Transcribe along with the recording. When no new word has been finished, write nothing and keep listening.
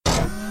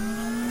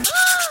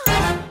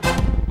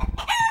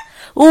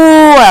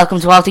Welcome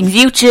to All Things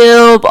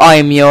YouTube.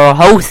 I'm your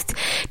host,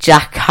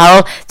 Jack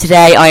Carroll.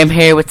 Today I am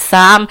here with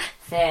Sam.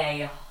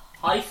 Say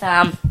hi,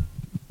 Sam.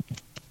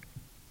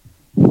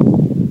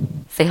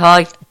 Say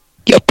hi.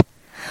 Yep.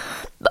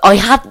 I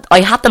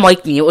had the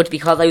mic muted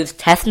because I was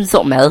testing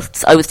something else.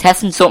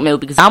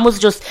 Because Sam was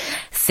just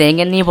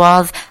singing,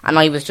 and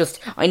I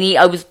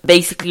was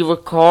basically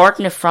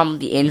recording it from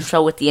the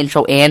intro with the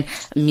intro in,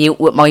 mute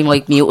with my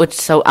mic muted,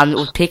 and it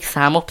would pick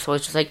Sam up. So I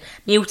was just like,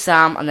 mute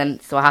Sam, and then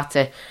so I had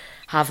to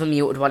have him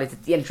muted while I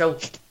did the intro.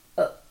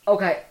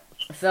 Okay,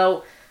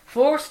 so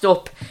first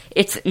up,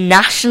 it's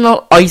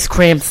National Ice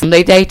Cream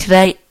Sundae Day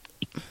today.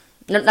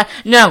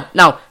 No.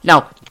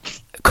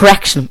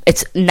 Correction,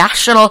 it's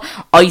National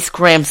Ice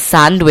Cream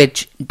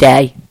Sandwich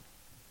Day.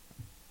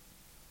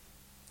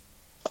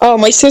 Oh,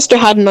 my sister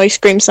had an ice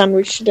cream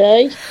sandwich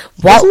today.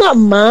 What? Isn't that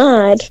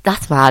mad?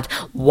 That's mad.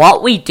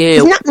 What we do...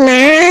 Isn't that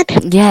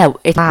mad? Yeah,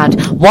 it's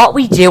mad. What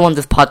we do on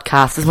this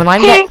podcast is when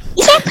I'm getting...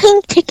 Is that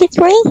pink tickets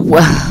ring?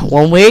 When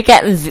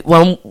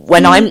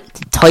I'm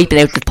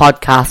typing out the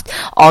podcast,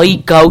 I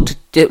go to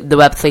the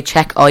website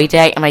Check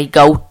iDay, and I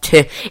go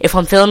to... If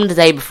I'm filming the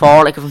day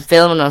before, like if I'm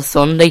filming on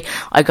Sunday,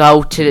 I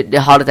go to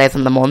the holidays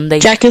on the Monday.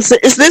 Jack, is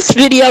this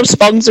video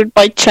sponsored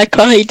by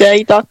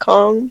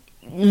checkiday.com?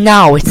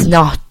 No, it's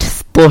not.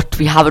 But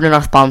we have it in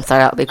our sponsor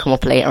that will come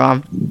up later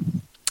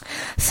on.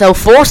 So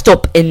first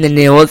up in the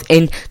news,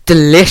 in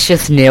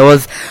delicious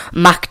news,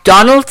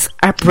 McDonald's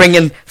are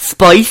bringing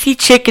spicy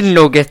chicken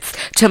nuggets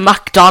to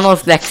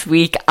McDonald's next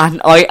week,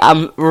 and I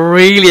am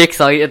really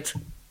excited.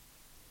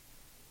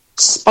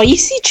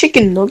 Spicy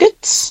chicken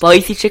nuggets?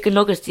 Spicy chicken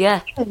nuggets,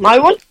 yeah. I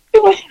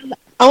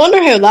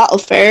wonder how that'll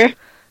fare.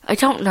 I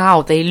don't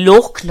know, they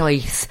look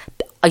nice.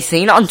 I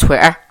seen it on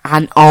Twitter,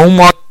 and oh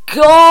my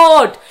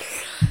god!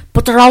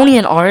 But they're only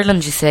in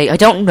Ireland, you see. I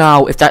don't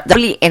know if they're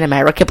really in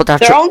America, but they're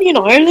only in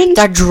Ireland?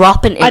 They're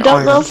dropping in Ireland. I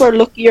don't know if we're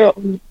lucky or...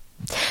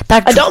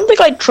 I don't think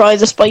I'd try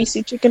the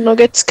spicy chicken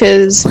nuggets,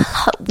 because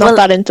not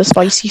that into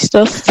spicy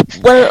stuff.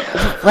 Well,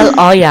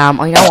 I am.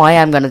 I know I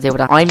am going to do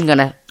that. I'm going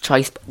to try...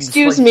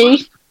 Excuse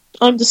me.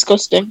 I'm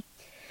disgusting.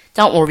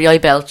 Don't worry, I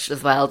belched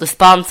as well. The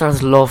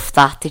sponsors love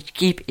that. They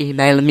keep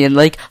emailing me and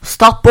like,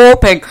 stop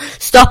burping,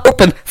 stop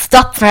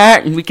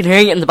farting. We can hear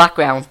you in the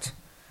background.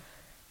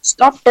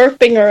 Stop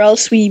burping or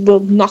else we will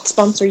not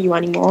sponsor you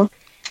anymore.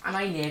 And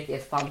I need the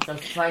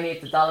sponsors, so I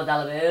need the dollar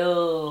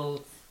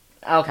bills.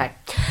 Okay.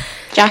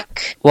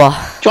 Jack. What?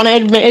 Do you want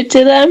to admit it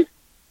to them?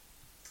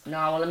 No,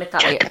 I'll admit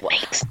that later.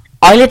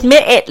 I'll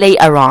admit it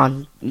later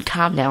on.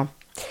 Calm down.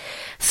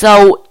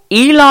 So,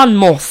 Elon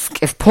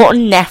Musk is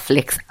putting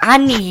Netflix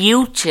and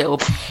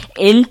YouTube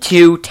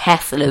into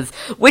Teslas,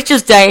 which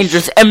is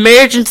dangerous.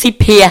 Emergency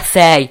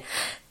PSA.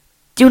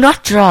 Do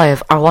not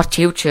drive or watch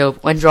YouTube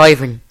when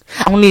driving.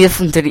 Only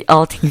listen to the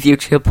All Things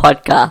YouTube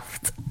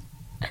podcast.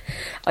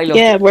 I love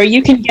it. Where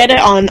you can get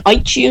it on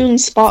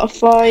iTunes,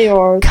 Spotify,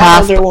 or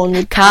other one.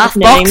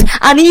 Castbox,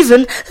 and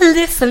even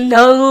Listen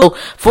No.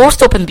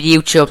 First up in the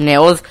YouTube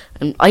news,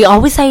 and I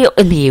always say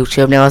in the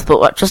YouTube news,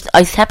 but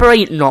I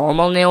separate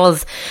normal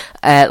news,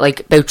 like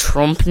about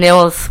Trump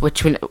news,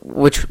 which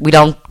we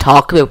don't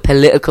talk about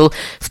political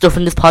stuff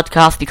in this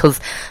podcast because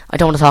I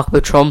don't want to talk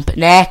about Trump.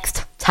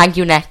 Next, thank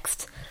you.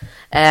 Next,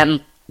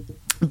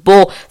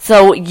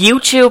 so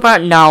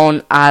YouTuber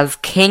known as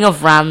King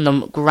of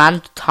Random,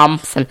 Grant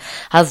Thompson,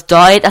 has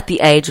died at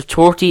the age of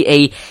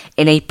 38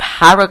 in a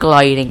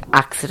paragliding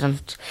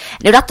accident.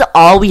 Now that's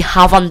all we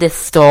have on this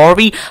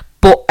story,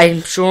 but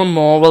I'm sure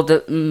more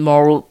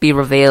will be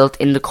revealed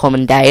in the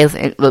coming days,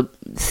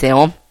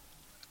 soon.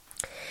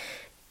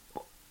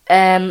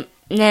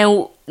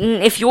 Now,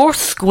 if you're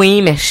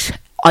squeamish,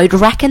 I'd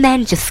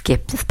recommend you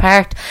skip this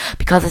part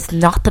because it's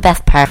not the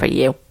best part for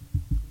you.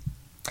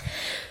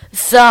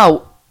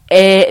 So,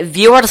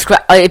 viewer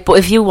discretion, but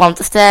if you want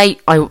to stay,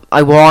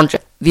 I warned you,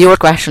 viewer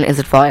discretion is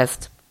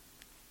advised.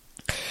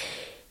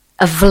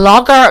 A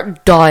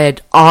vlogger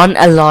died on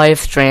a live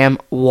stream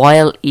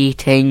while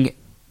eating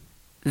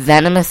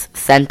venomous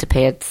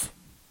centipedes.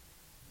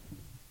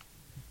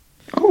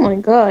 Oh my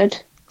god.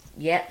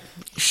 Yeah.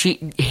 He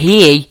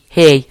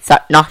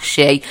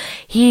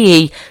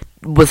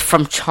was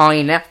from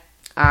China.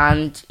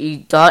 And he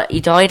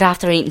died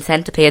after eating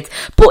centipedes.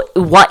 But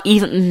what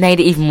even made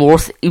it even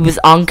worse, he was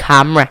on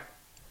camera.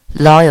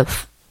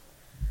 Live.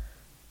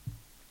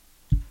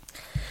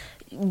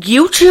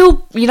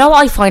 YouTube, you know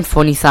what I find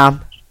funny,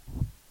 Sam?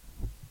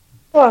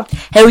 What?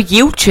 How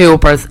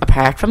YouTubers,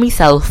 apart from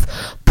myself,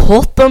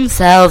 put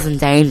themselves in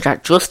danger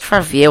just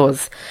for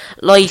views.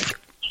 Like,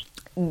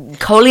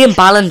 Colleen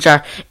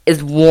Ballinger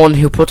is one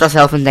who put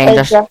herself in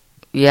danger. Jack.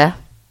 Yeah?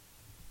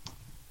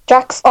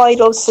 Jack's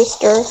idol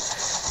sister.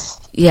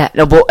 Yeah,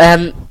 no, but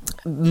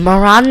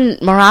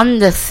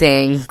Miranda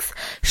sings.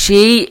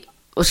 She's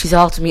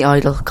also my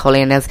idol,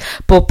 Colleen is.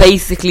 But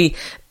basically,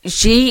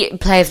 she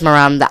plays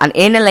Miranda, and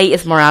in the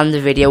latest Miranda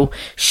video,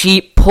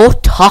 she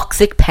put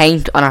toxic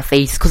paint on her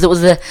face because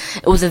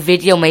it was a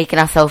video making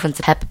herself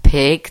into Peppa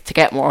Pig to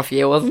get more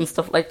views and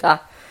stuff like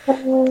that.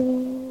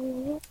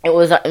 It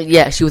was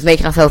she was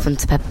making herself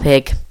into Peppa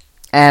Pig.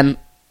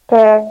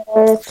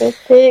 Peppa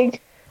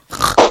Pig.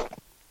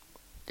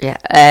 Yeah,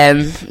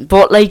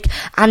 but like,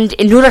 and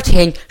another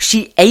thing,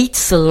 she ate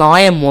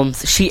slime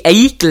once. She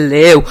ate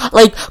glue.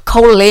 Like,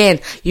 Colleen,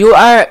 you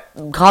are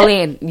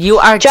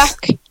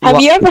Jack,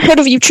 have you ever heard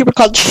of a YouTuber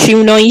called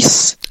Shoe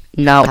Nice?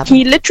 No.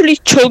 He literally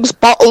chugs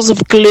bottles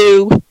of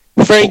glue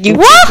for a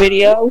YouTube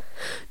video.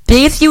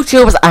 These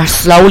YouTubers are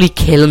slowly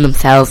killing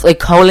themselves. Like,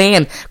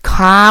 Colleen,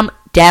 calm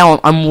down.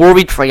 I'm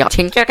worried for you. I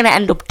think you're gonna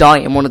end up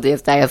dying one of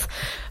these days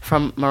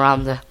from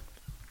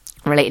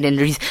Miranda-related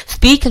injuries.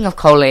 Speaking of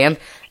Colleen,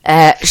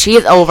 she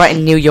is over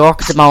in New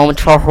York at the moment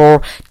for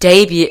her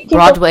debut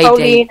Broadway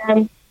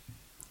debut.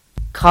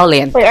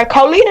 Colleen. Wait, are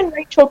Colleen and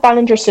Rachel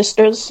Ballinger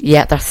sisters?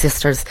 Yeah, they're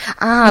sisters.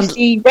 And you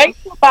see,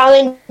 Rachel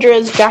Ballinger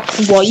is Jack's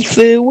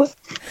waifu.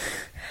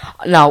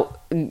 No,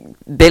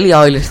 Billie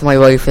Eilish is my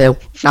waifu.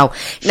 No,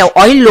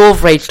 I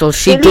love Rachel.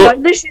 Billie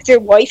Eilish is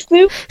your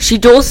waifu? She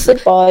does.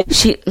 Goodbye.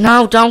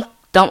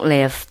 Don't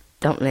live.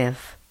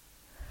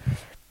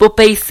 But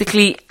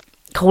basically,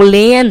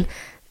 Colleen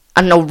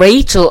and now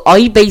Rachel,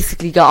 I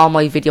basically got all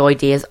my video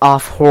ideas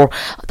off her.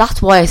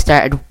 That's why I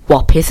started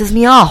What Pisses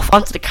Me Off. I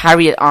wanted to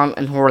carry it on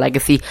in her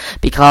legacy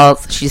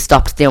because she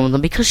stopped doing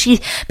them. Because she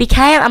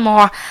became a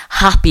more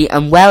happy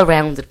and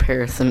well-rounded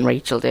person,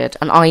 Rachel did.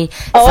 And I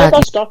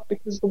got stopped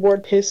because the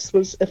word piss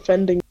was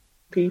offending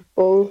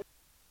people.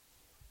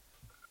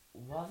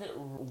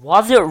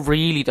 Was it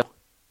really though?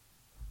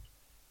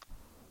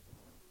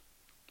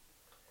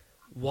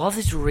 Was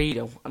it really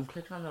though? I'm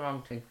clicking on the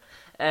wrong thing.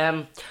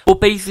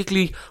 But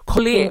basically,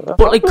 Colleen,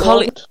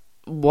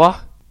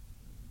 what?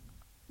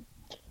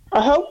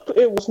 I hope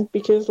it wasn't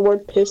because the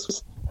word piss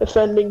was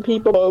offending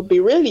people, but it would be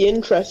really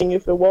interesting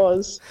if it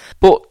was.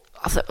 But,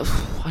 I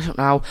don't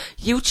know,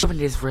 YouTube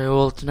is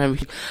ruled and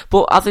everything,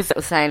 but as I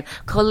was saying,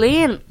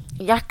 Colleen,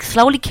 you're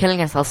slowly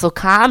killing yourself, so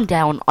calm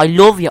down. I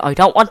love you, I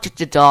don't want you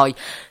to die.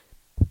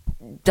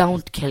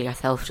 Don't kill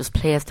yourself, just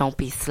please don't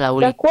be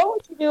slowly. Like, what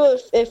would you do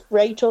if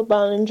Rachel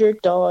Ballinger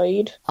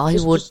died? I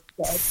would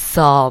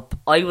sob.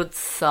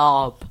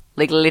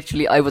 Like,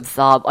 literally, I would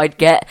sob. I'd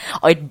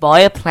buy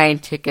a plane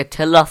ticket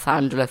to Los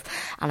Angeles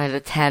and I'd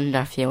attend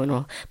her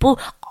funeral. But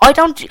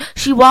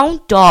she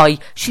won't die.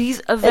 She's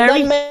a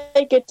very... And then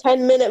make a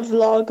 10-minute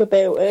vlog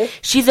about it.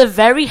 She's a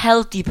very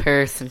healthy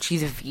person.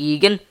 She's a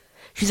vegan.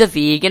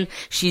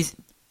 She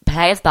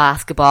plays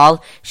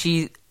basketball.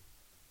 She's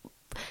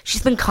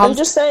been I'm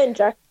just saying,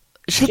 Jack.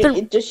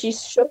 Does she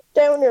shut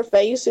down your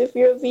face if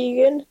you're a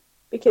vegan?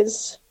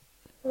 Because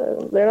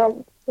they're not.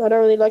 I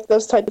don't really like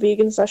those type of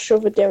vegans that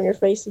shove it down your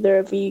face if they're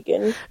a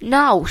vegan.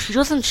 No, she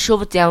doesn't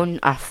shove it down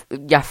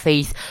your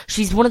face.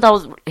 She's one of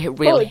those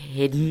real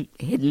hidden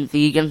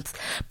vegans.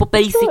 But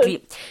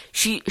basically,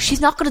 she's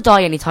not going to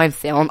die anytime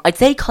soon. I'd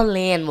say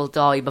Colleen will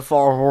die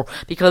before her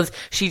because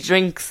she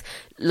drinks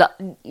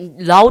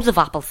loads of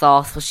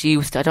applesauce. What she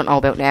used to. I don't know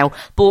about now,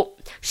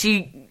 but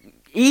she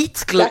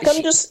eats Jack,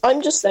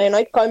 I'm just saying,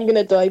 I'm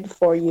gonna die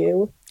before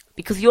you.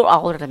 Because you're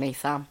older than me,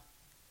 Sam.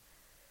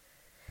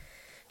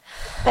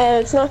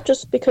 It's not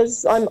just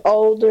because I'm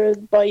older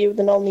by you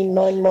than only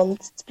 9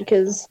 months. It's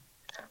because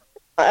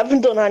I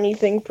haven't done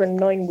anything for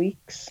 9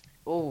 weeks.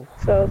 Oh.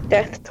 So,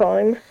 death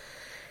time.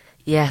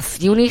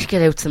 Yes, you need to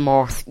get out some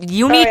more.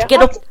 You need to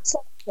get up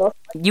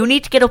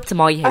to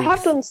my house. I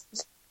have done...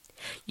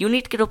 You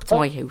need to get up to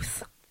my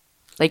house.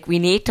 Like, we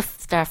need to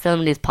start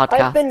filming these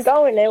podcasts. I've been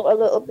going out a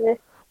little bit.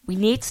 We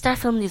need to start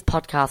filming these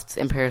podcasts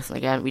in person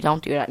again. We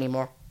don't do that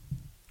anymore.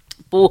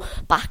 But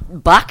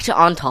back to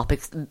on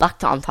topic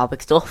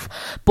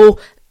stuff. But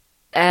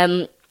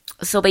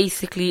so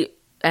basically,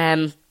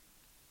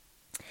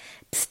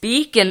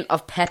 speaking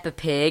of Peppa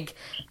Pig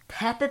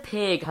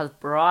has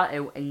brought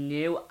out a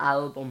new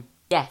album.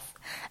 Yes,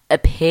 a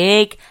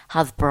pig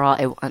has brought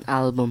out an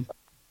album.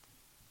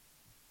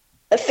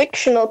 A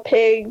fictional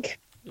pig.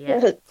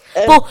 Yeah.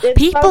 But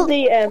people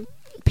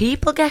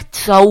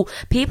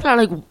are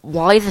like,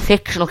 why is a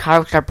fictional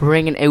character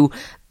bringing out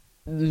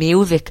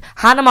music?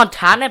 Hannah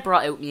Montana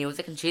brought out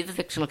music and she's a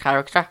fictional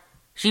character.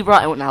 She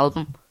brought out an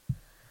album.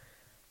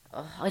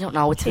 I don't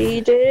know.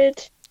 She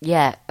did?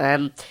 Yeah,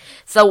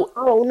 so...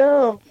 Oh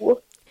no.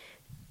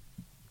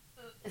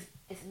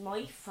 Is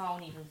my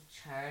phone even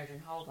charging?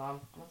 Hold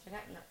on. I'm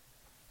forgetting it.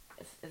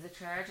 Is it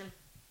charging?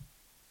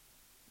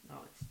 No,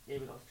 there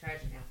we go. It's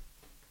charging now.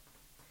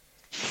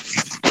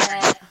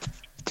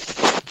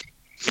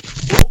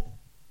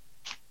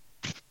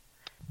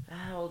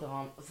 Hold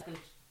on a second.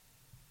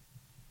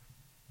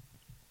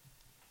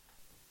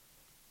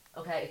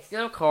 Okay, it's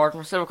still recording.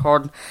 We're still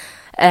recording.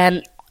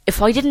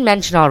 If I didn't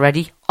mention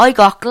already, I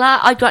got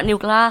new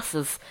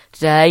glasses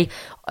today.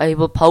 I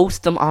will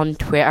post them on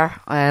Twitter.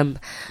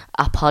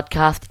 At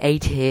podcast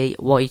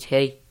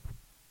ATYT.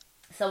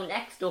 So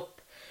next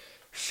up,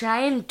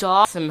 Shane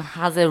Dawson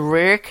has a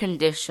rare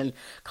condition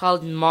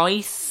called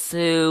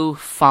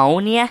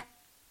misophonia,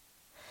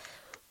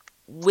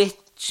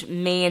 which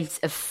means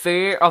a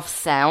fear of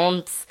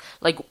sounds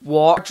like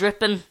water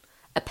dripping,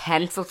 a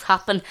pencil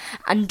tapping,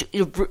 and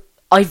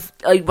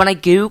when I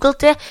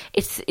googled it,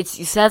 it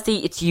says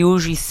it's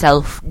usually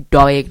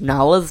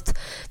self-diagnosed,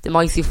 the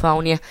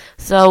misophonia.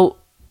 So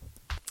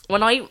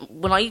when I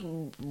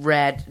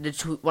read the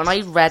tweet,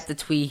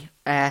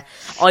 I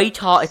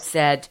thought it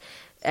said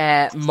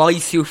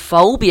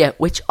misophobia,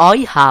 which I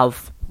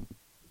have.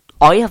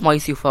 I have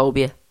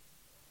misophobia.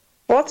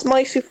 What's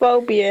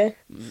misophobia?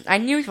 I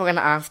knew you were going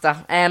to ask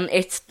that.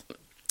 It's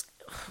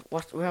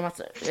what? Where am I?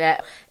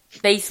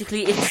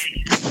 Basically, it's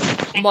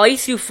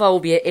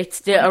misophobia.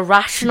 It's the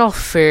irrational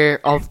fear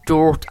of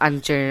dirt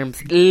and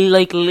germs.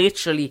 Like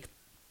literally,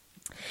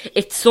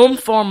 it's some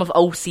form of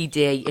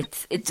OCD.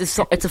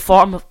 It's a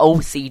form of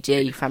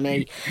OCD for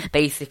me,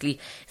 basically.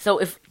 So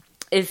if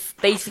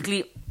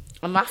basically,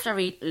 I'm after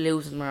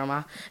losing my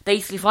mama.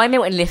 Basically, if I'm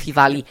out in Liffey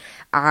Valley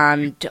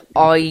and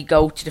I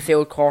go to the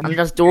food court and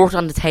there's dirt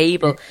on the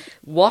table,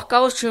 what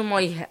goes through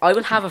my head? I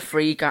will have a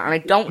freak out, and I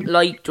don't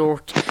like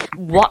dirt.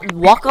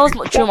 What goes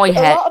through my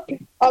head?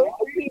 A lot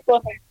of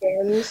people hate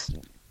germs.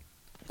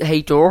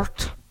 Hate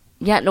dirt.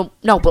 Yeah, no,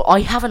 but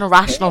I have an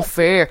irrational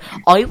fear.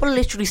 I will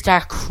literally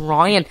start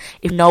crying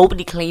if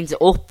nobody cleans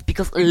it up,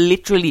 because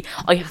literally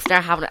I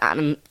start having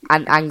an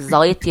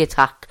anxiety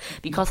attack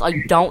because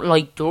I don't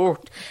like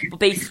dirt. But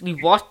basically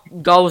what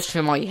goes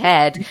through my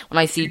head when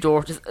I see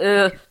dirt is,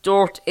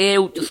 dirt,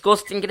 ew,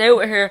 disgusting, get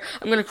out of here,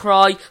 I'm gonna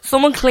cry,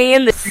 someone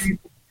clean this.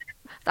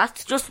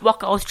 That's just what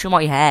goes through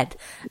my head.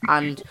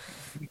 And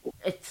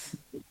it's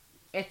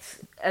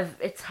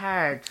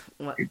hard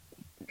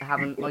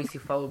having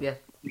misophobia.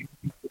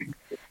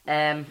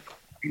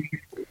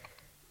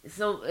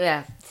 So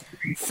yeah.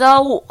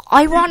 So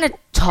I want to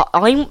talk.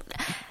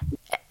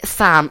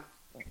 Sam.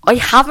 I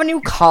have a new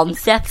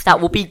concept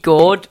that would be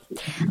good.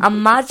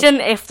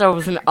 Imagine if there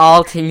was an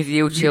All Things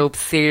YouTube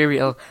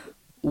serial.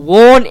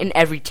 One in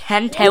every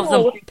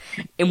 10,000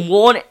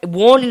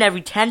 one in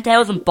every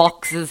 10,000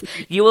 boxes,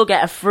 you will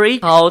get a free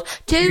code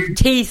to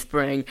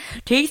Teespring.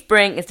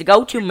 Teespring is the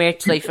go-to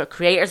merch site for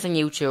creators and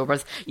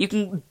YouTubers. You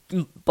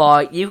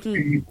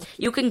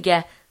can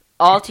get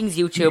All Things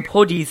YouTube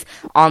hoodies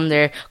on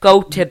there.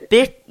 Go to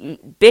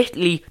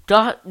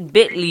bit.ly/All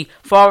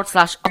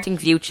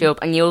Things YouTube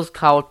and use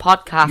code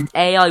podcast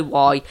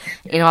AIY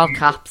in all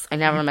caps. I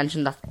never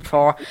mentioned that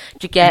before,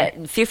 to get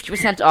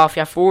 50% off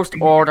your first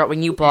order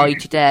when you buy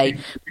today.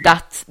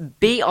 That's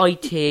bit.ly/All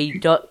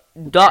Things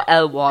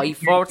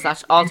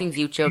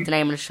YouTube, the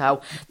name of the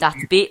show.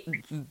 That's bit.ly/All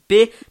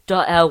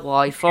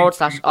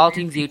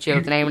Things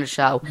YouTube, the name of the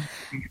show.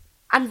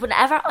 And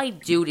whenever I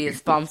do these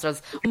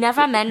sponsors, I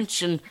never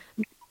mention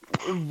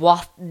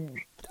what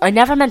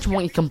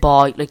you can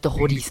buy, like the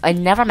hoodies. I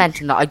never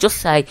mention that. I just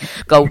say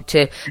go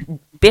to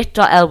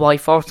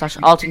bit.ly/All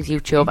Things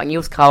YouTube and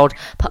use code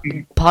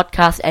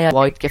podcast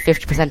AIY to get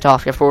 50%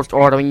 off your first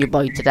order when you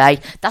buy today.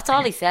 That's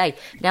all I say.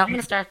 Now I'm going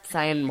to start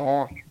saying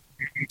more,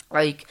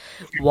 like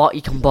what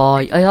you can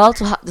buy.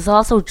 There's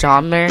also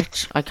John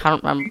merch. I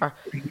can't remember.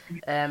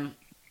 I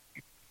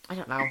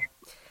don't know.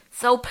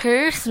 So,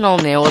 personal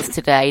news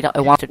today that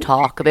I want to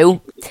talk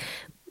about.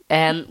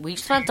 We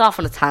just went off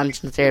on a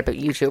tangent there about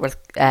YouTubers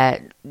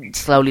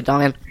slowly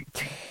dying.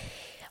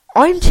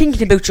 I'm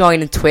thinking about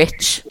joining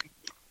Twitch.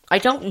 I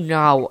don't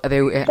know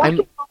about it.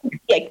 I'm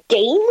a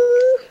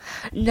gamer?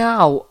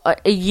 No,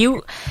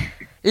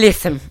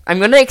 listen, I'm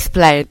going to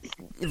explain.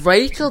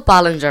 Rachel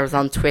Ballinger is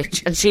on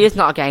Twitch and she is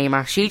not a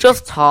gamer. She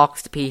just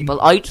talks to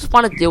people. I just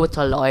want to do it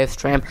to a live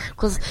stream,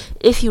 because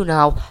if you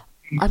know,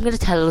 I'm going to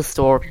tell a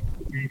story.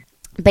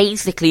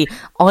 Basically,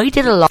 I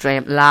did a live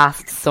stream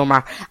last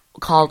summer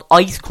called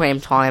Ice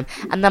Cream Time,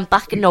 and then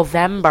back in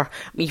November,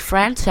 my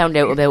friends found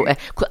out about it,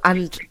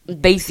 and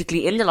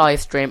basically in the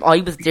live stream,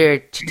 I was there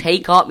to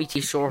take off my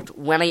t-shirt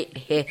when I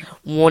hit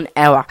 1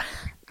 hour,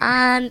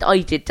 and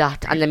I did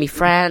that, and then my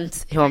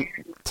friends, who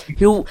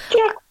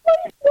yeah,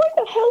 why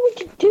the hell would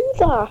you do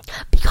that?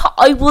 Because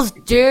I was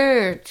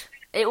dared.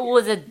 It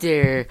was a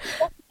dare.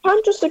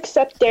 Can't just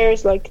accept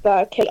dares like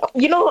that. Okay,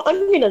 you know what?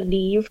 I'm gonna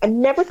leave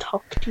and never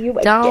talk to you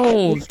again.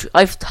 Don't.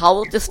 I've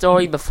told the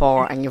story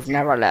before and you've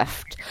never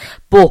left.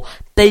 But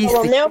basically,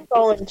 well, I'm now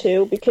going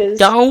to, because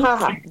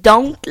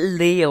don't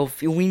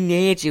leave. We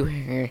need you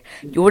here.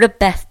 You're the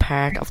best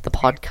part of the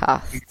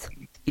podcast.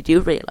 You do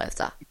realise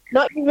that?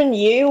 Not even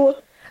you.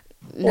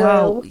 No,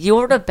 well,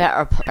 you're the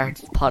better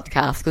part of the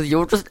podcast because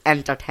you're just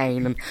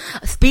entertaining.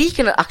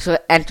 Speaking of actually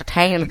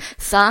entertaining,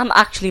 Sam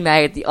actually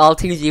made the All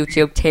Things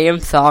YouTube theme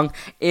song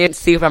in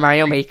Super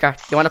Mario Maker.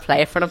 Do you want to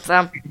play it for them,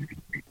 Sam?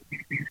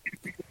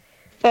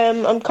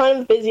 I'm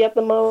kind of busy at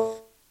the moment.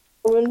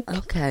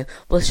 Okay,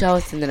 we'll show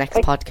it in the next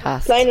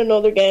podcast. Playing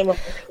another game.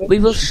 We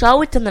will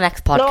show it in the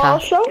next podcast. No, I'll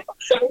show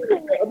it a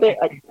little bit.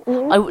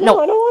 No, I don't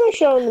want to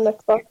show it in the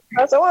next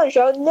podcast. I want to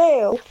show it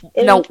now.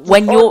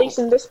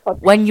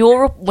 When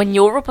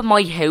you're up at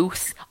my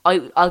house,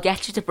 I'll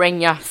get you to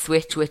bring your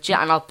Switch with you,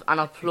 and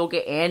I'll plug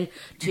it in.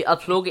 I'll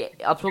plug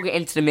it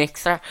into the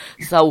mixer.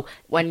 So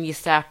when you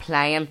start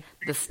playing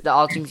the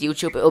All Things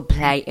YouTube, it'll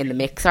play in the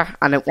mixer,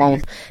 and it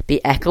won't be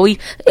echoey.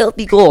 It'll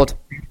be good.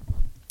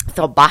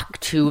 So back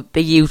to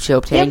the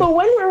YouTube thing. Yeah, but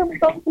when we're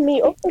going to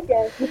meet up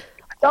again?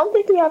 don't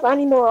think we have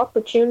any more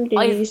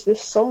opportunities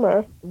this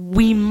summer.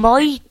 We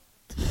might.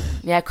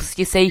 Yeah, because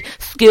you see,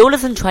 school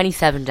is in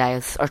 27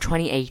 days, or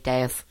 28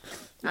 days.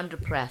 I'm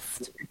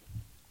depressed.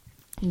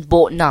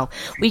 But no,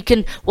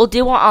 we'll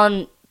do it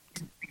on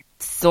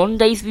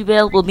Sundays,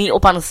 we'll meet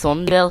up on a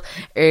Sunday,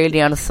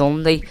 early on a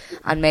Sunday,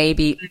 and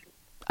maybe,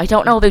 I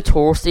don't know about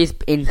Thursdays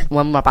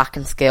when we're back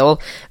in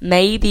school,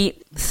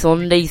 maybe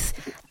Sundays,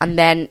 and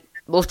then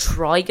we'll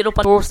try get up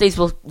on Thursdays,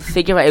 we'll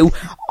figure it out.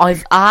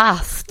 I've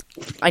asked,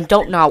 I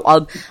don't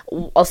know,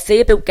 I'll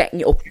say about getting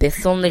you up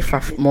this Sunday for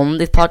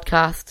Monday's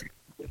podcast.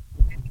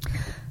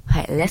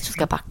 Okay, let's just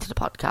get back to the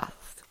podcast.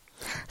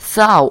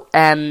 So,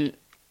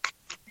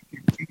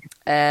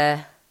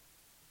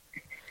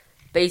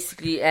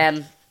 basically,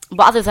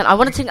 but other than I'm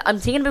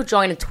thinking about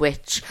joining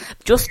Twitch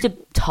just to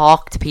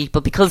talk to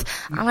people because,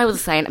 and I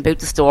was saying about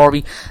the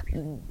story.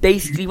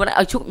 Basically, when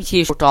I took my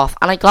t-shirt off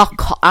and I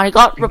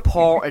got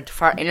reported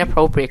for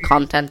inappropriate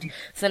content,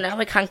 so now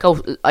I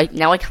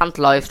can't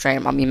live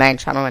stream on my main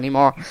channel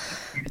anymore.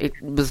 It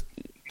was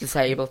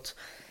disabled.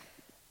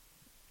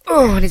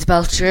 Oh, I need to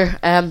belch here.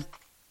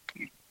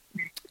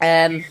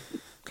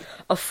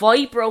 A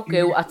fight broke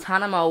out at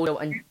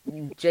Tanamoto and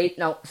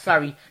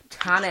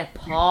Tana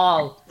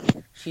Paul.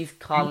 She's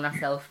calling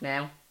herself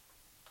now.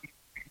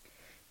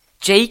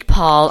 Jake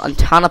Paul and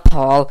Tana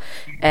Paul.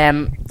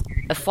 A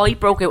fight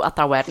broke out at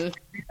their wedding.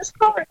 Just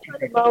call her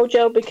Tana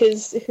Mojo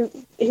because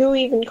who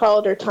even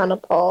called her Tana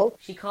Paul?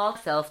 She called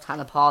herself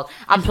Tana Paul,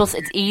 and plus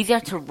it's easier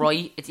to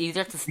write. It's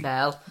easier to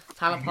spell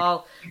Tana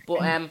Paul.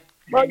 But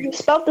well, you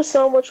spelled it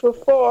so much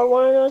before.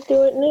 Why not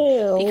do it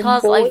now?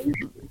 Because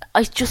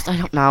I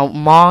don't know,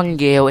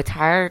 Mongo, it's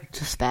hard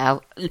to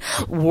spell.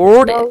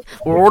 Words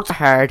are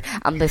hard,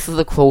 and this is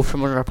a quote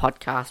from another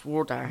podcast.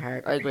 Words are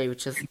hard, I agree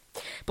with you.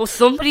 But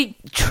somebody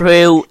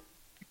threw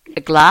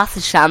a glass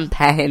of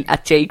champagne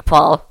at Jake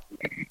Paul.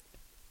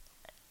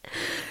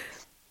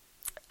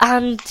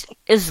 And,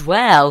 as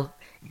well,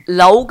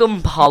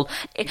 Logan Paul,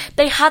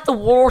 they had the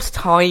worst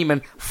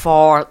timing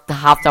to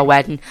have their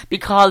wedding,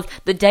 because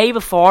the day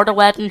before the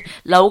wedding,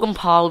 Logan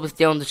Paul was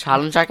doing the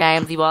Challenger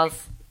Games, he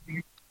was.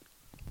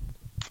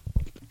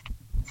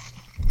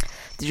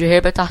 Did you hear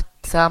about that,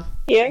 Sam?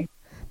 Yeah,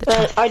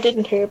 I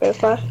didn't hear about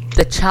that.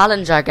 The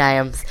Challenger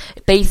Games.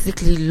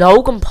 Basically,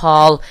 Logan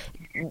Paul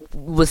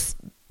was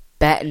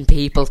betting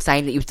people,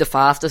 saying that he was the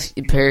fastest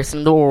person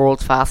in the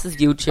world, fastest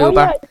YouTuber. Oh,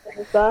 yeah, I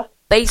heard that.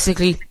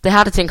 Basically, they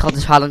had a thing called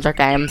the Challenger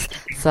Games,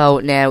 so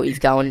now he's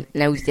doing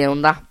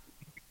that.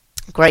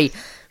 Great.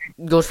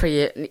 Good for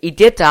you. He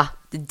did that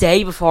the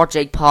day before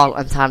Jake Paul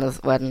and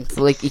Tana's wedding,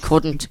 so he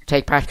couldn't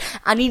take part.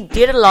 And he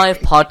did a live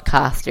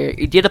podcast here.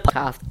 He did a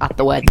podcast at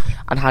the wedding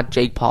and had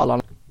Jake Paul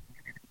on.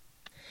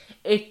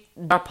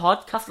 Our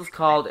podcast is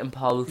called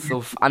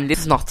Impulsive, and this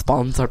is not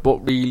sponsored,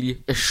 but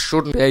really, it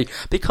shouldn't be,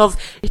 because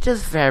it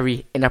is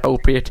very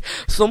inappropriate.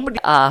 Somebody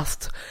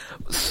asked,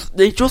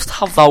 they just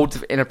have loads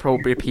of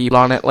inappropriate people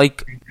on it,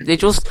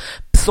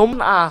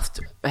 someone asked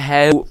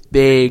how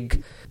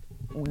big,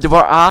 they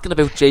were asking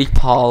about Jake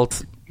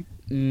Paul's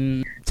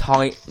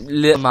tiny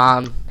little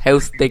man, how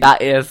big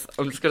that is.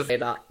 I'm just gonna say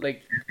that, I'm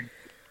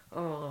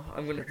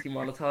gonna get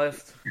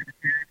demonetized.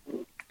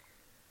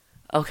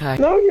 Okay.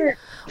 No,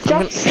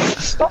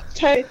 stop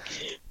telling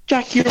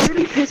Jack, you're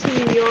really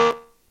pissing me off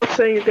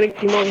saying you're gonna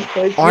get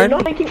demonetized. You're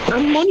not making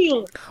money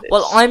on this.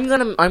 Well, I'm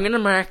gonna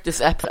mark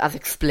this episode as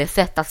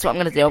explicit. That's what I'm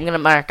gonna do. I'm gonna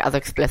mark it as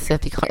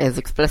explicit because it is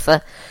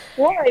explicit.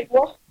 Why?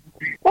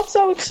 What's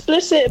so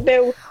explicit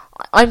about?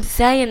 I'm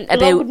saying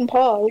about Logan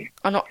Paul.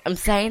 I'm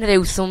saying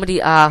about somebody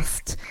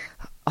asked.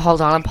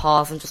 Hold on, I'm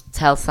pausing. Just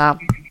tell Sam.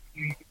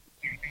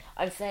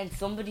 I'm saying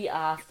somebody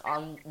asked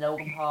on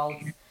Logan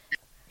Paul's.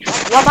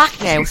 We're back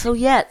now, so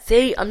yeah.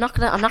 See, I'm not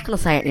gonna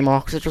say it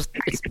anymore because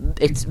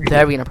it's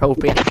very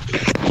inappropriate.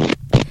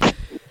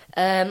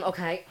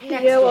 Okay.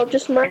 Yeah, well,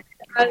 just mark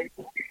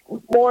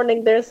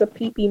warning. There's a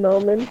pee-pee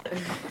moment.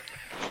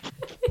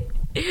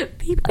 I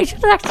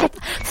should have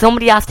accepted.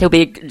 Somebody asked how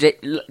big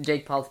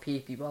Jake Paul's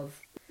pee-pee was.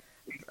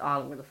 That's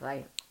all I'm gonna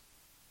say.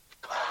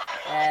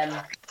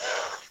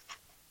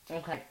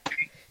 Okay.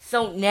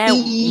 So now,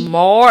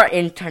 more of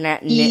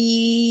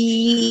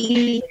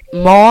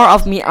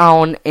my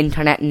own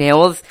internet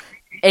news.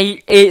 So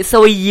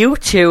a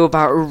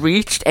YouTuber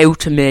reached out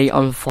to me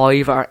on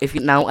Fiverr. If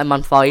you know, I'm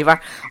on Fiverr.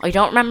 I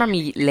don't remember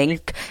my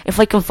link. If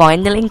I can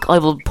find the link, I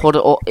will put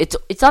it up. It's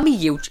on my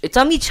YouTube. It's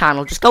on my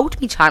channel. Just go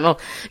to my channel,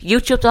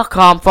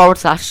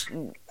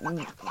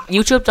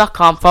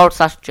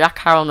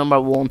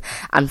 youtube.com/JackHarrow1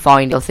 and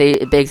find. You'll see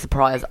a big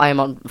surprise. I'm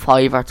on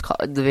Fiverr.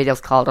 The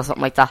video's called or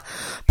something like that.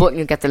 But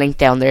you'll get the link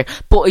down there.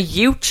 But a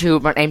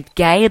YouTuber named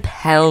Gabe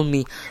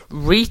Helmy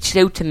reached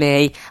out to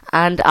me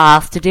and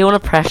asked to do an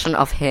impression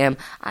of him.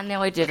 And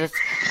now I did it.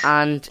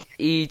 And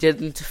he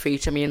didn't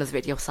feature me in his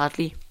video,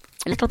 sadly.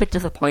 A little bit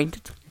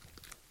disappointed.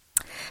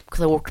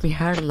 Because I worked me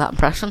hard on that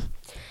impression.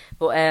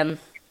 But,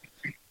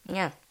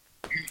 yeah.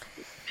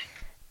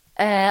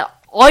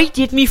 I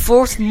did my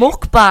first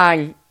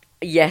mukbang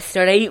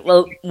yesterday.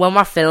 Well, when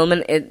we're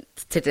filming it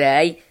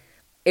today,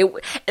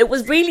 It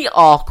was really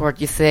awkward,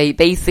 you see.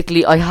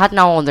 Basically, I had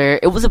no one there.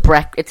 It was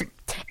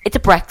it's a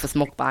breakfast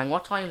mukbang.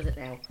 What time is it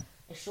now?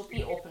 It should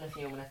be open in a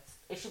few minutes.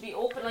 It should be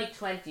open like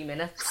 20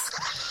 minutes.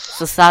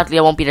 So sadly,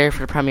 I won't be there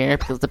for the premiere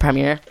because the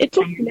premiere. It's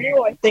up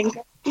now, I think.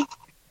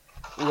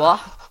 What?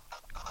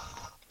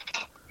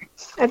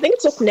 I think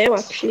it's up now,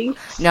 actually.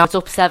 No, it's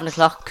up 7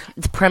 o'clock.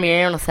 It's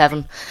premiering at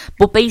 7.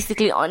 But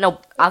basically, I know,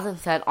 as I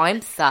said,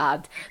 I'm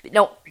sad.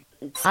 No,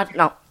 sad,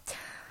 no.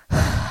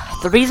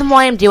 The reason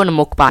why I'm doing a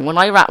mukbang, when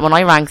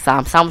I rang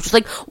Sam was just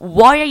like,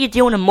 why are you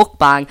doing a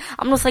mukbang?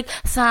 I'm just like,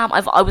 Sam,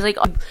 I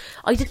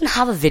didn't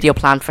have a video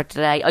planned for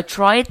today. I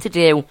tried to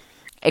do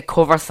a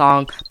cover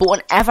song, but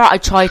whenever I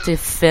tried to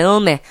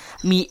film it,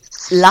 me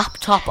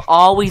laptop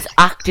always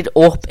acted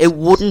up. It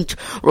wouldn't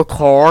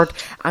record,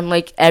 and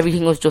like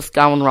everything was just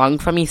going wrong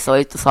for me. So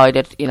I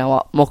decided, you know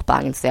what,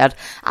 mukbang instead.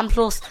 And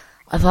plus,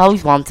 I've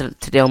always wanted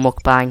to do a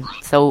mukbang,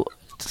 so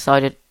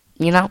decided,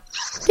 you know,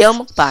 do a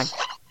mukbang.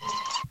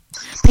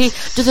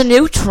 There's a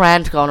new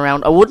trend going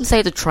around. I wouldn't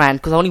say the trend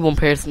because only one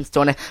person's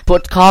done it,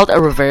 but it's called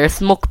a reverse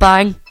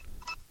mukbang.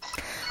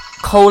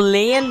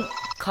 Colleen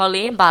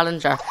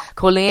Ballinger.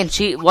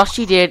 What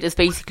she did is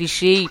basically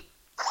she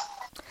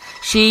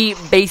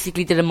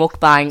basically did a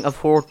mukbang of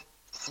her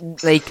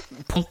like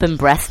pumping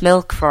breast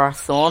milk for her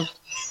son.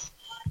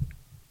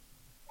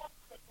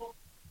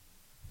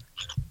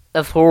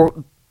 Of her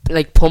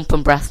like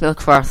pumping breast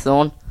milk for her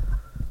son.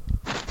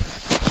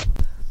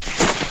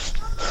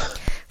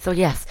 So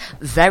yes,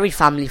 very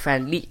family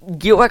friendly.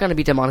 You are going to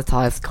be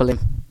demonetized, Colin.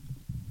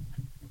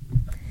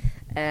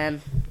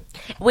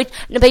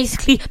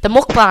 Basically the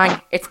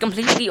mukbang, it's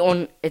completely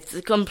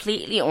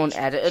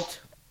unedited.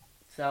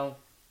 So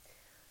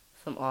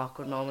some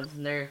awkward moments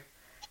in there.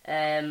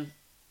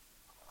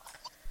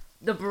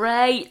 The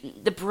Bray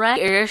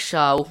Air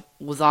show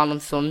was on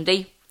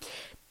Sunday.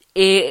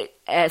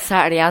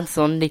 Saturday and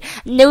Sunday.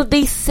 Now,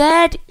 they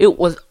said it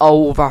was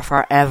over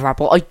forever,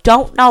 but I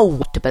don't know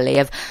what to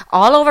believe.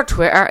 All over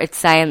Twitter, it's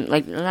saying,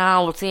 like,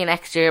 no, we'll see you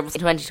next year, we'll see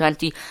you in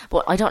 2020,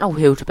 but I don't know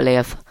who to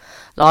believe.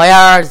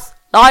 Liars!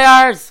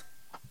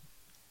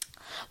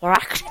 We're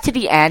actually to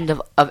the end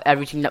of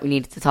everything that we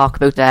needed to talk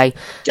about today.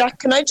 Jack,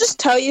 can I just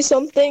tell you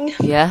something?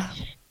 Yeah?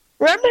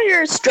 Remember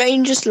your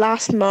strangest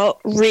last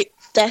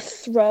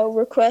death row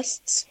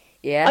requests?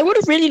 Yeah. I would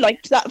have really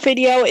liked that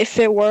video if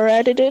it were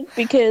edited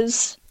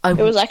because it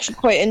was actually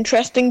quite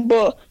interesting.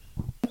 But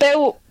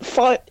there's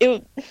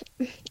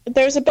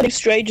a bit of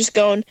stray just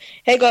going,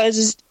 "Hey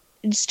guys,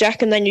 it's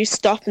Jack," and then you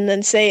stop and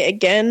then say it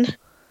again.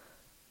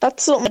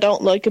 That's something I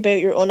don't like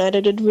about your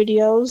unedited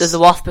videos. There's a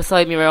wasp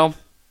beside me, room.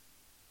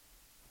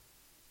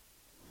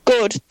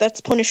 Good.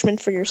 That's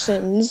punishment for your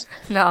sins.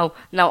 No,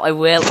 I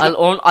will.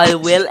 I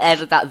will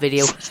edit that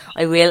video.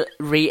 I will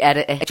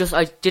re-edit it.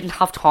 I didn't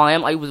have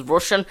time. I was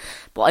rushing,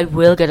 but I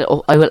will get it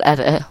up. I will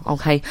edit it.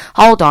 Okay,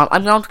 hold on.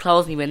 I'm going to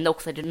close my window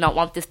because I did not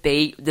want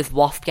this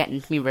wasp getting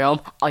into my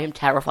room. I am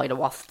terrified of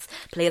wasps.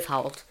 Please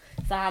hold.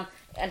 Sam,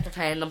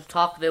 entertain them.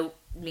 Talk about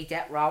me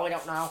death row. I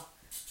don't know.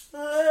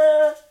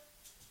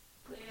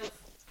 Please.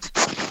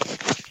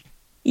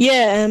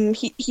 Yeah,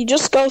 he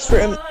just goes for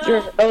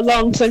a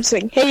long time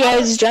saying, "Hey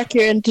guys, Jack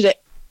here, and today,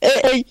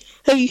 hey,"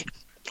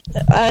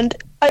 and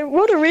I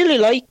would have really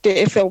liked it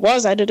if it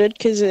was edited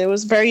because it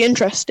was very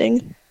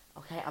interesting.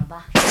 Okay, I'm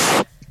back.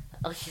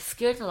 Oh, she's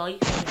scared to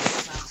life.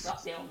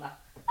 Stop doing that.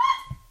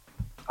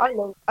 I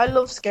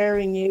love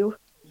scaring you.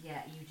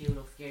 Yeah, you do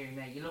love scaring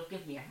me. You love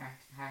giving me a heart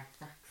attack.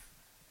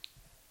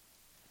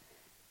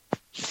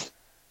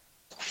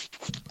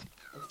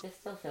 Is this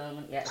still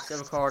filming? Yeah, it's still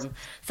recording.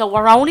 So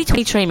we're only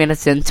 23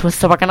 minutes into it,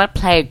 so we're gonna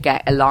play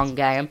a long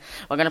game.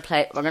 We're gonna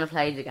play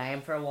the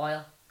game for a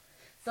while.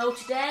 So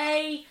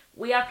today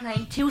we are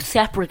playing two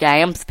separate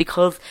games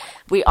because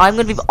I'm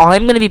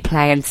gonna be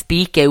playing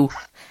Speak Out,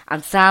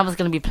 and Sam is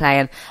gonna be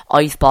playing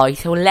I Spy.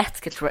 So let's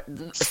get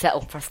set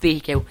up for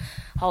Speak Out.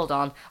 Hold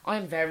on,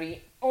 I'm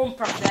very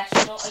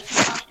unprofessional.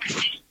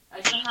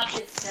 I should have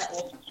this set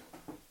up.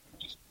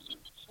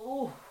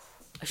 Oh,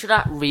 I should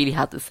have really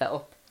had this set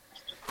up.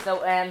 So,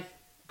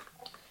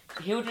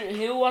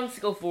 who wants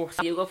to go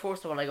first? You go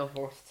first or will I go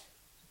first?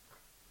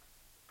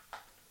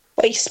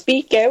 Wait,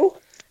 Speak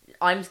Out?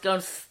 I'm just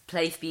going to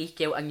play Speak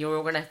Out and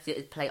you're going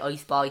to play I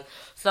Spy.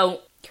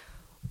 So,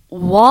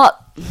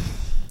 what?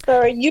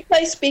 Sorry, you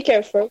play Speak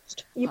Out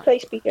first. Play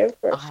Speak Out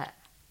first.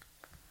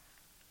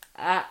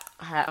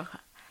 Okay.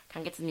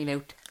 Can't get to me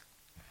note.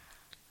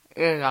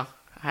 Here we go.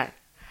 Okay.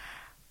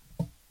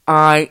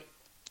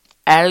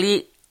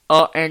 Ellie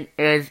Otten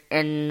is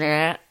in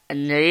there.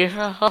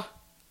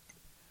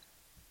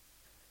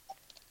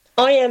 I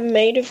am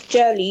made of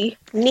jelly.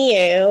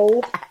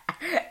 Meow.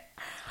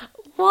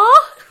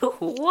 What?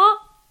 What?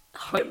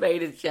 I'm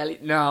made of jelly.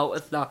 No,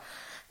 it's not.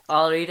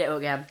 I'll read it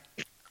again.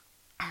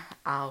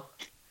 Ow.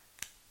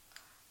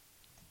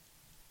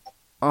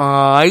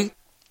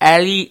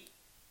 Ellie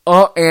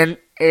Otten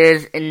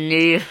is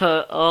in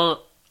her.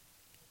 Oh,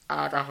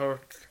 that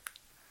hurts.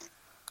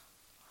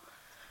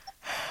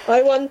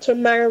 I want to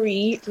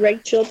marry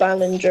Rachel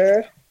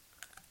Ballinger.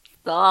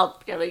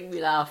 Stop getting me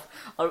laugh.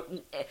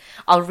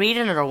 I'll read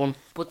another one,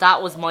 but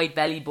that was my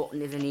belly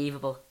button is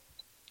uneven.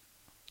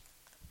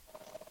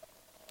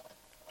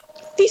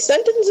 These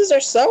sentences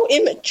are so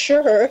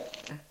immature.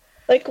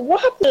 Like,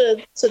 what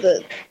happened to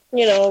the,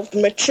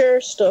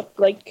 mature stuff?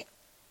 Like,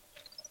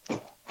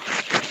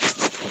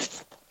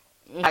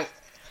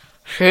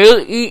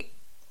 Shooty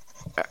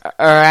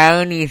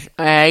around his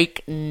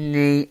like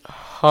the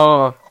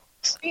hole.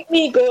 treat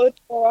me good,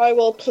 or I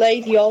will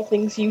play the All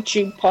Things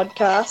YouTube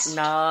podcast.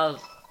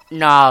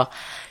 No.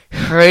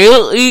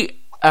 Shooty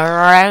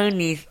around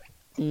his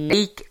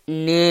like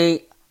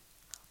the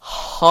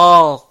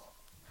hole.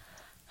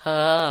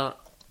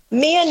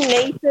 Me and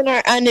Nathan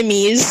are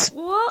enemies.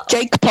 What?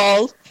 Jake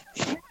Paul.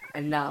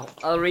 And now,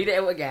 I'll read it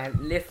out again.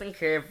 Listen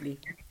carefully.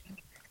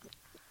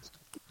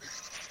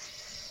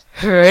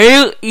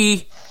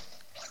 Shooty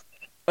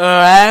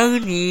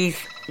around his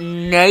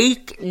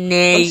like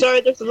I'm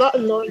sorry, there's a lot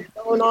of noise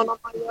going on my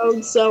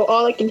road, so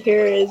all I can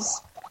hear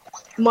is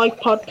my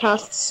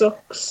podcast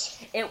sucks.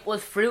 It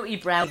was Fruity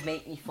Browns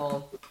make me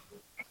fall.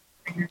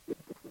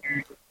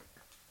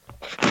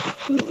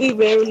 You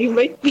barely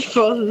make me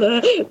fall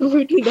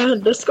rooting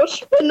down the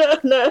Scotch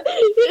banana.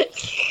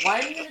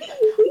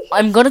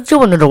 I'm gonna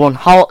do another one.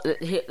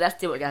 Here, let's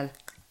do it again.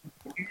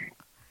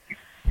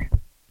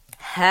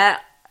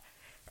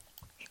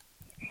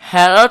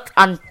 Health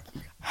and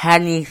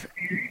Henny's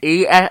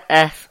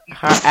ESS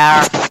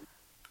her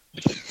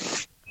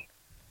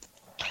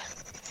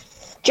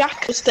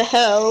Jack was to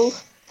hell.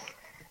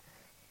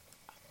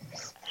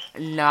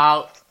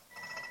 No.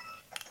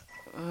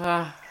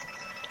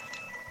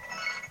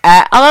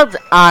 Health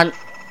and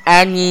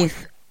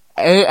Henny's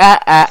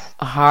ESS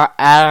her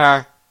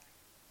error.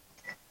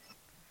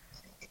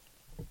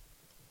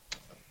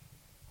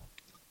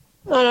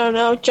 I don't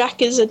know.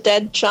 Jack is a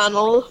dead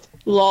channel.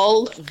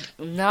 Lol.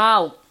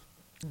 No.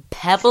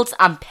 Pebbles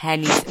and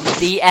Pennies,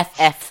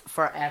 BFFs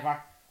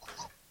forever.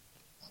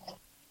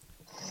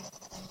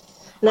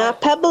 Nah,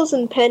 Pebbles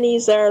and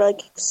Pennies are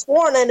like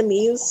sworn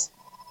enemies.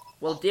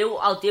 I'll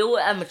do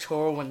a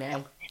mature one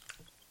now.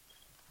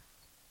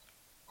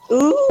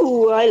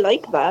 Ooh, I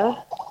like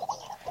that.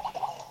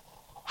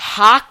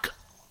 Hack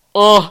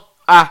a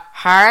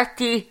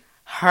hearty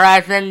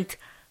present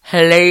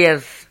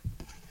hilarious.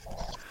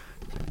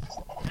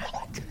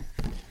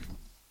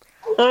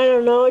 I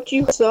don't know what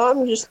you saw.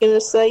 I'm just gonna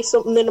say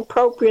something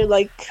inappropriate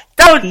like.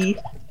 Don't.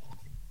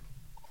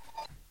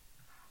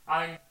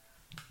 I'm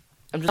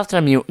just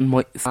gonna mute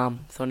my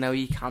Sam, so now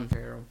you can't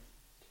hear him.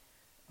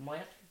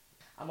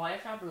 Am I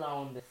actually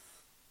blowing this?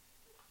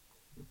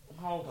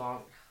 Hold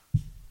on.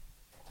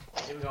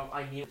 Here we go.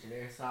 I muted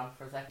there, Sam,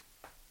 for a second.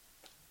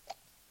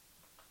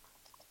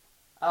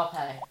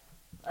 Okay.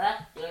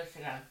 Let's do this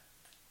again.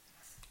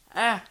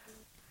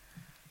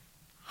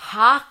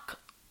 Hack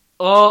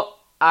up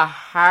a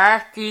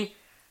hearty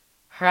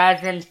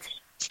present,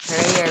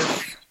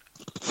 please.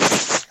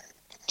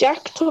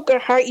 Jack took a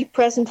hearty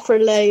present for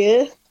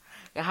Leia.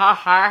 You have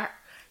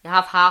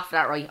half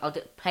that right. I'll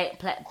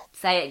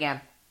say it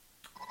again.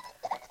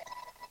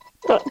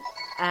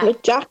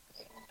 Jack.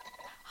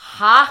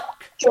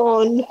 Hack.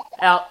 John.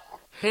 Hack.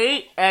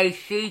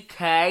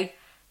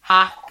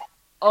 Hack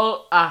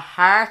up a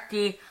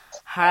hearty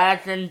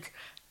present,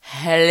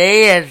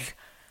 please.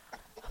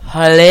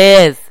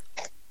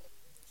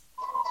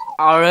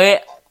 I'll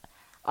read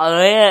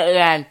it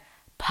again.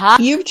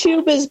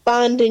 YouTube is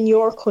banned in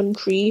your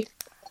country.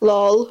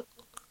 Lol.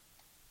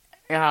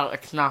 No,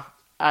 it's not.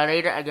 I'll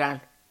read it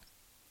again.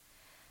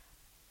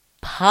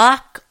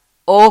 Pack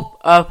up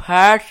a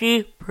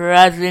party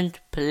present,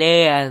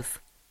 please.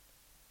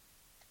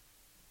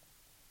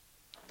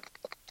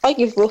 I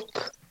give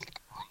up.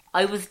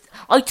 I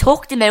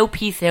took the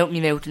mouthpiece out of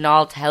my mouth and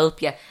all to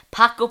help you.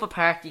 Pack up a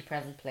party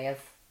present, please.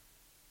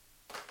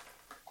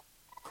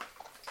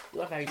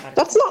 You are very bad.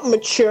 That's not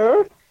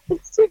mature.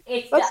 That's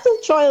still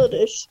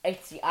childish.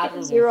 It's the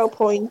adult 0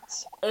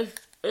 points.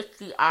 It's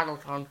the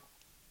adult one.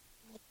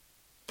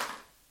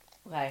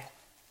 Okay.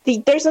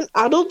 There's an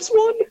adults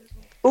one?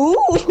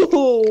 Ooh.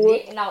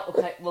 No,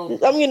 okay, well,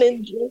 I'm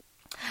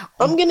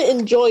gonna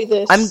enjoy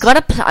this.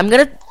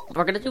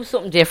 We're gonna do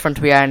something different.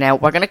 I'm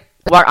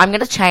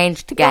gonna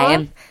change the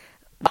game.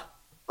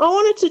 I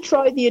wanted to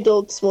try the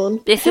adults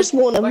one. Just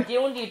one. We're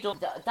doing the adult.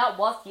 That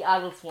was the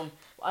adults one.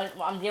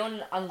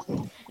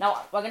 Now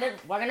we're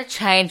gonna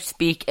change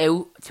speak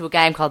out to a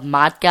game called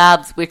Mad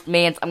Gabs, which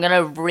means I'm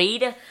gonna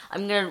read it.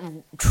 I'm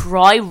gonna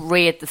try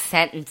read the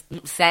sentence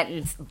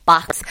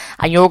backs,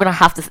 and you're gonna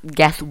have to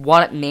guess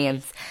what it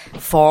means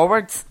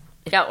forwards.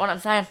 You get what I'm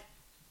saying?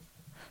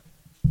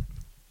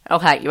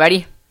 Okay, you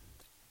ready?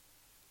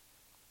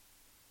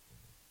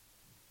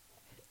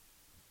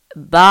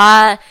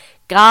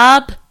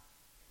 Gab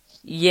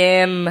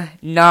yim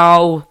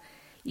no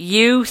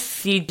you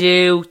see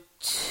do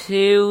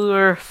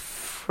to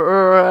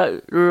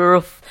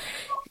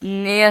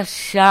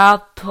Nishapo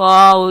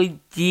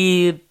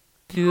deep.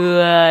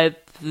 I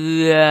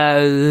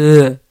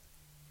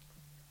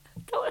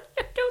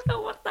don't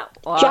know what that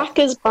was. Jack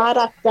is bad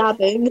at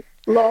dabbing.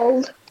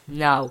 Lol.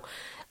 No.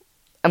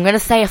 I'm gonna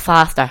say it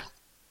faster.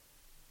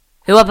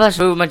 Who have a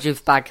food in my juice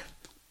bag?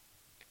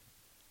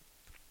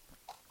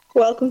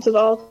 Welcome to the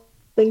All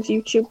Things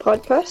YouTube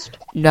podcast.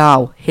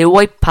 No, who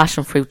I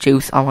passion fruit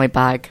juice on my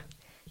bag?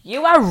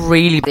 You are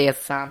really there,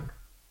 Sam.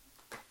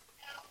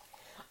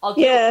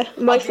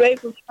 My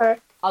favourite part.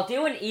 I'll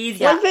do an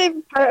easy. My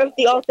favourite part of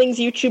the All Things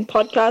YouTube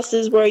podcast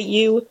is where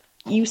you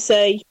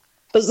say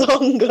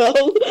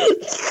bazongo.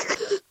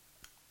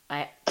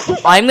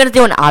 I'm gonna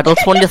do an adult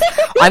one.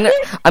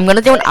 I'm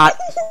gonna do an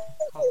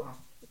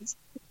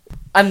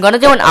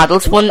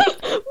adult one.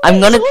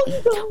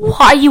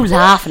 What are you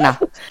laughing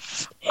at?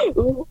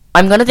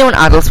 I'm gonna do an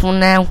adult one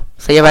now.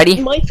 So you ready?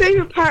 My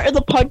favourite part of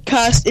the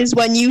podcast is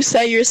when you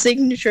say your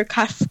signature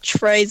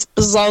catchphrase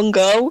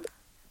bazongo.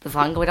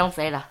 Bazongo, we don't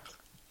say that.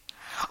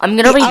 I'm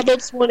gonna read. The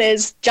adults one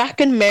is Jack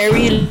and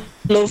Mary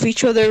love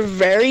each other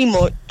very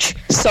much.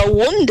 So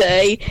one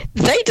day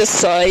they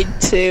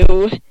decide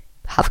to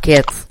have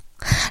kids.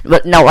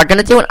 But no, we're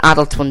gonna do an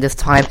adult one this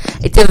time.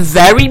 It's a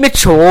very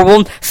mature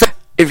one, so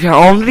if you're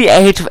under the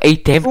age of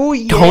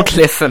 18, don't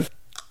listen.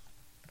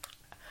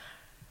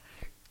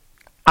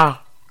 I'm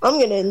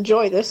gonna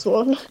enjoy this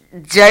one.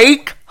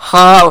 Jake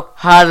Paul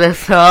has a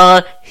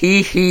son.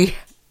 Hee.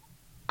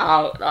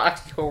 Oh,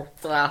 that's your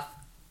laugh.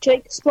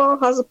 Jake Paul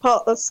has a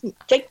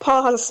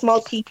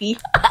small pee-pee.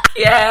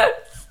 Yes,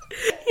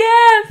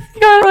 you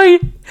got it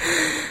right.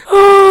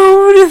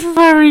 Oh, this is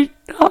very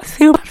not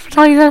suitable for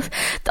advertisers.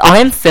 I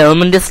am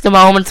filming this at the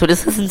moment, so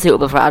this isn't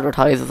suitable for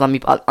advertisers on the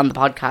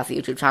podcast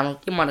YouTube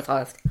channel. You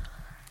monetized.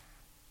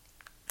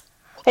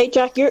 Hey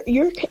Jack, you're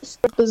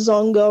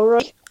bazongo,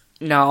 right?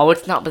 No,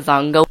 it's not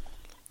bazongo.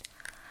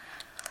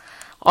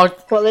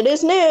 Well, it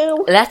is now.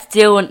 Let's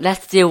do one,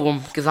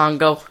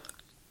 gazongo.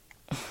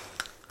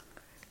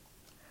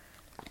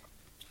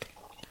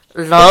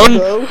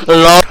 Logan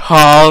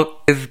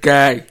Paul is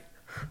gay.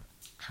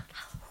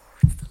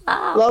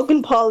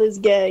 Logan Paul is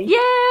gay.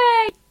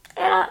 Yay!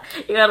 Yeah,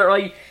 you got it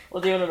right.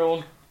 We'll do another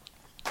one.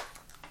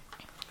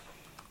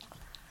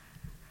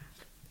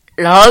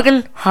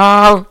 Logan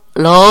Paul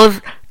loves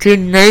to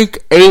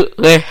make out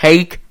with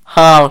Jake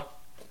Paul.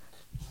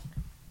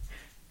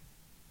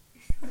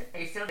 Are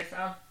you still there,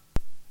 Sam?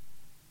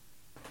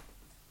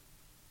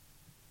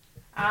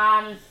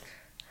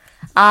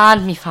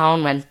 And my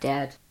phone went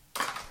dead.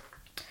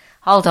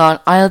 Hold on,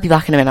 I'll be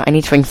back in a minute. I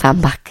need to bring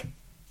Sam back.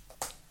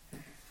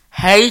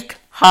 Jake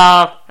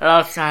Paul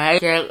loves to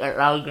hate out with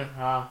Logan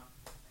Paul.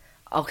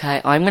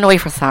 Okay, I'm gonna wait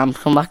for Sam to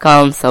come back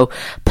on, so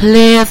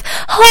please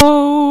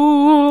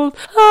hold.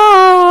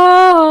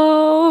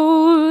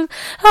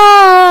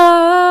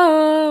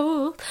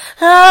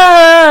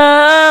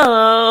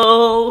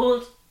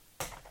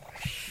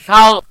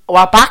 So,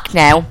 we're back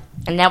now,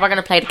 and now we're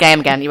gonna play the game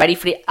again. You ready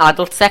for the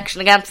adult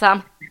section again,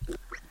 Sam?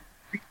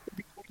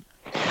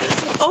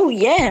 Oh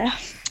yeah.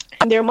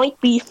 And there might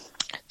be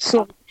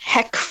some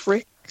heck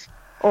frick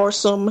or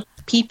some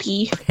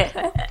pee-pee.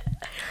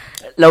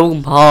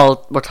 Logan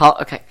Paul,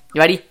 okay, you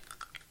ready?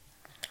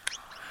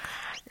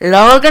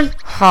 Logan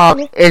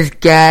Paul is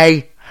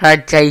gay for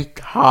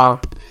Jake Paul.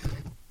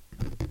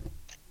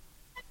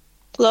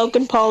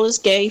 Logan Paul is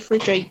gay for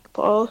Jake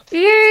Paul.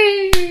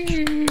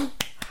 Yay!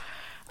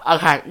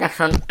 Okay, next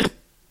one.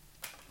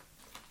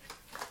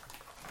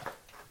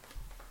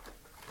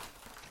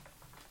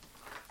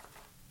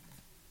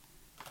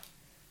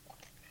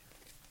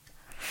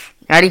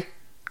 Ready?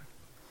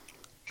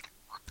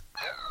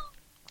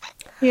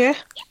 Yeah.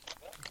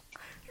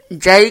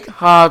 Jake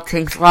Paul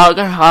thinks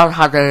Logan Paul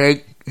has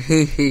a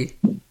hee.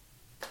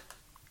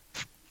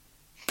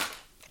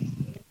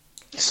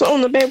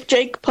 Something about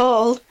Jake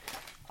Paul.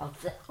 I'll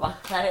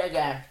say it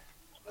again.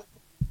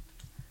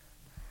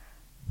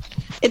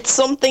 It's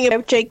something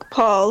about Jake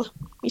Paul.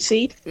 You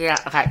see? Yeah,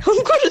 okay.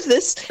 I'm good at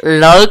this.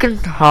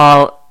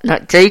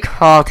 Jake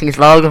Paul thinks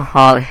Logan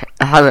Paul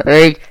has a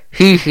big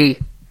hee.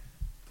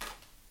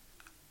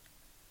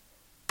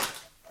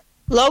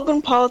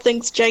 Logan Paul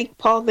thinks Jake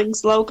Paul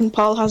thinks Logan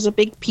Paul has a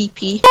big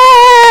pee-pee.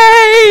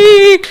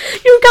 Yay!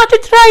 You got to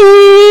try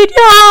it!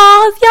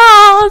 Yes!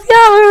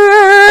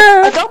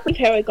 I don't think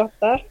how I got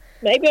that.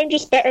 Maybe I'm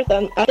just better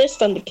at this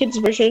than the kids'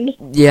 version.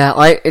 Yeah,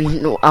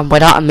 and by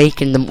that I'm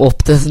making them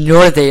up. There's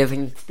no idea I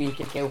can speak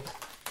it to.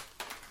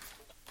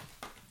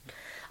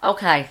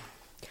 Okay.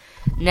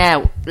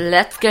 Now,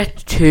 let's get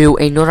to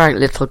another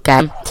little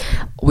game.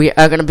 We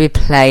are going to be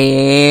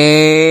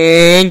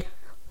playing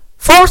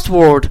First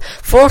Word.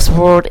 First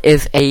Word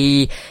is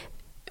a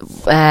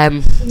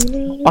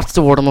what's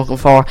the word I'm looking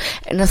for?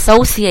 An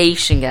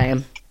association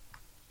game.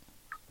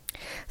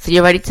 So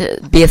you ready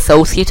to be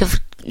associative,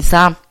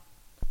 Sam?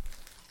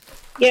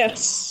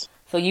 Yes.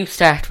 So you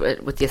start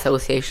with the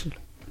association.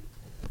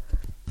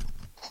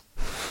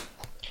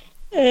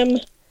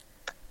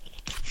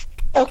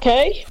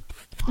 Okay.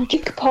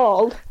 Jake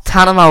Paul.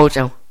 Tana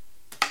Mojo.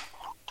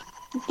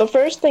 The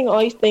first thing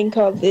I think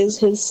of is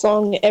his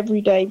song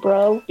Everyday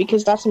Bro,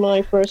 because that's when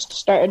I first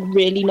started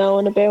really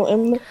knowing about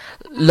him.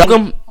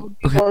 Logan.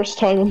 Okay. First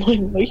time in my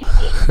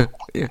life.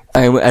 Yeah,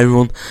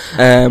 everyone.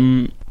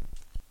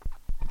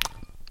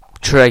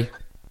 Trey.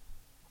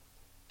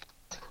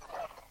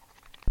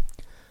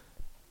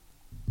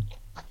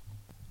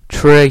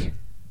 tree.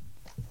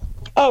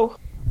 Oh,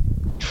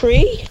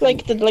 tree?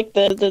 Like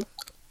the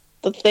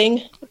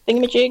thing,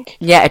 thingamajig?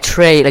 Yeah, a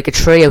tree, like a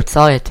tree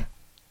outside.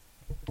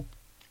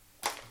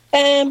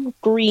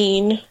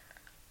 Green.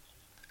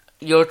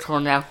 Your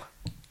turn now.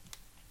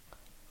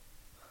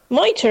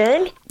 My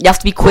turn? You have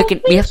to be quick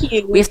and we have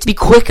you. to be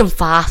quick and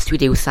fast. We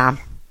do, Sam,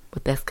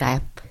 with this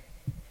game.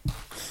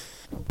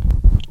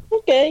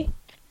 Okay.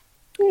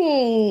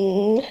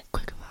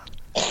 Quick and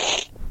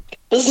fast.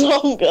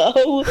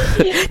 Bazongo.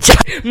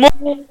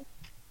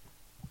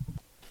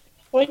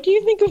 Why do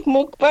you think of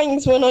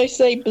mukbangs when I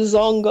say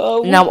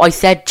bazongo? No, I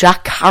said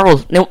Jack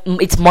Carroll. No,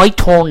 it's my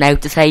turn now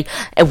to say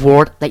a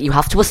word that you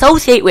have to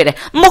associate with it.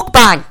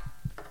 Mukbang.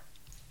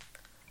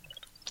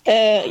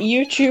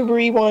 YouTube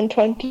Rewind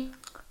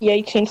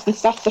 2018,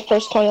 since that's the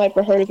first time I've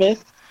ever heard of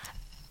it.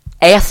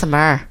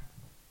 ASMR.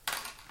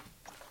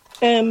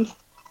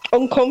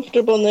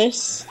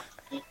 Uncomfortableness.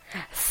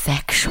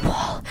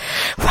 Sexual.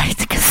 Right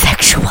to get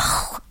sexual.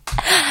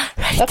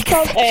 That's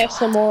called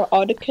ASMR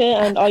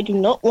Audica, and I do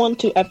not want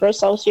to ever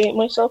associate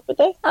myself with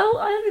it. Oh,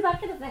 I'll be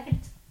back in a second.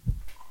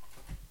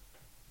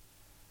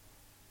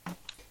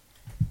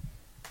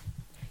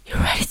 You're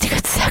ready to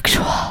get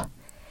sexual.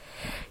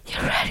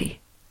 You're ready.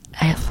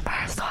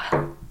 ASMR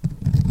style.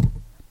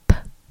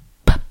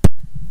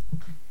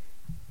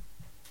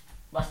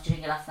 What do you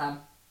think of that, Sam?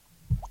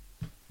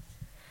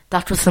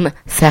 That was some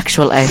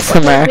sexual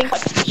ASMR.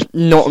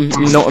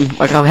 Nothing.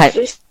 Go ahead.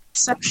 This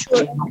sexual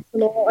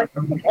ASMR, I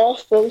think it's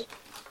awful.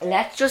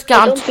 Let's just get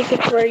I on. don't think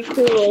it's very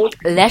cool.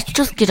 Let's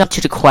just get up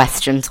to the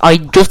questions. I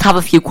just have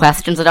a few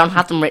questions. I don't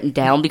have them written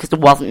down because there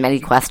wasn't many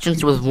questions.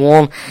 There was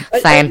one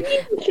saying. Are we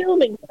even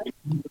filming?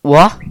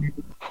 What?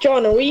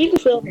 John, are we even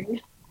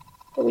filming?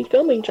 Are we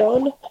filming,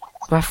 John?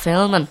 We're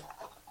filming.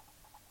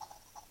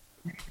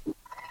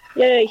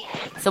 Yay.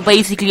 So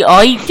basically,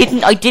 not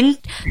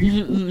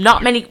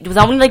many, there was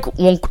only like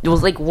one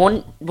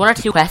or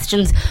two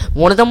questions.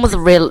 One of them was a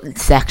real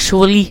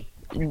sexual,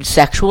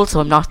 so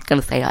I'm not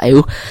gonna say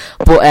how,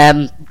 but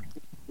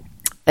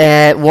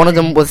one of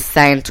them was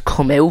saying to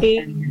come out,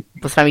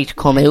 was for me to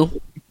come out.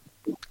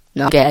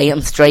 Not gay,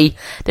 I'm straight.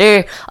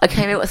 There, I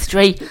came out as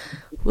straight.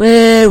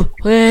 Woo.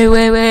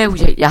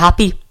 You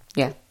happy?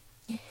 Yeah.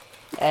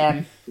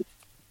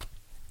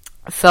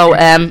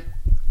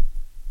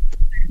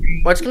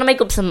 We're just gonna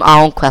make up some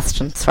our own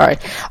questions. Sorry,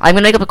 I'm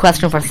gonna make up a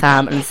question for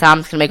Sam, and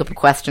Sam's gonna make up a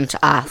question to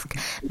ask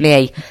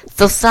me.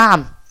 So,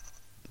 Sam,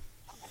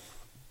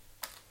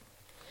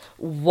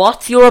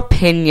 what's your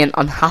opinion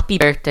on Happy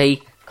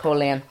Birthday,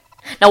 Colleen?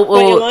 No,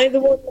 Wait, am I the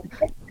one?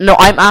 no,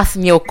 I'm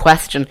asking you a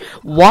question.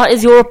 What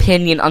is your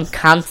opinion on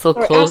cancel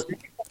culture?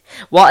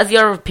 What is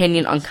your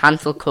opinion on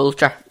cancel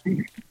culture?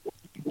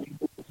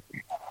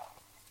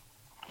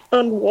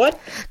 On what?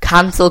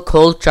 Cancel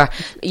culture.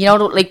 You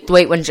know, like the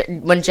way when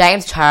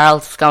James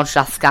Charles was going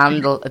through that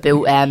scandal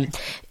about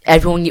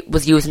everyone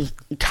was using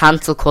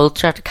cancel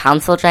culture to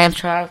cancel James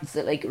Charles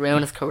to like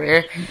ruin his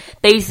career.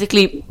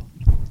 Basically,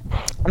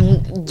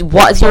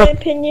 what is your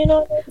opinion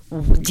on it?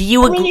 Do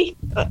you agree?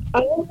 Really,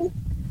 I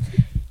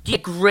Do you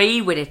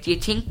agree with it? Do you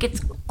think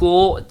it's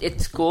good?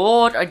 It's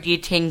good, or do you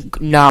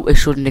think no, it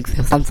shouldn't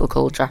exist? Cancel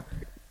culture.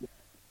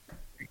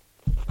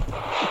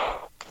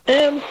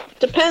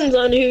 Depends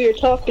on who you're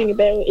talking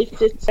about. If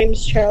it's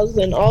James Charles,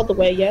 then all the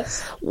way,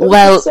 yes.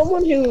 Well,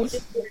 someone who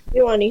didn't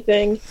do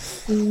anything,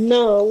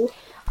 no.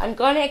 I'm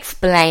going to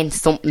explain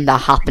something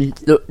that happened,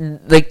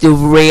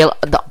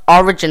 the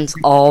origins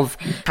of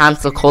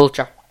cancel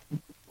culture.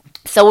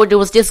 So there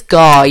was this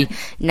guy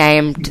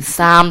named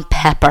Sam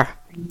Pepper,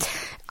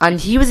 and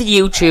he was a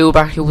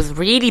YouTuber who was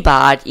really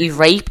bad. He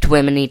raped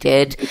women, he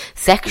did,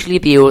 sexually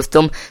abused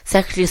them,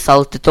 sexually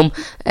assaulted them,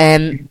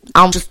 and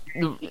just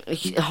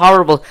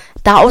horrible.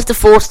 That was the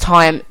first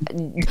time,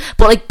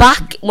 but like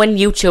back when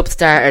YouTube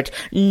started,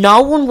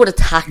 no one would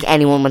attack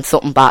anyone when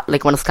something bad,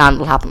 like when a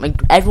scandal happened.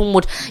 Like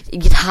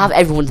you'd have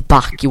everyone's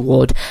back, you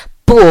would.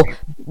 But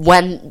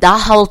when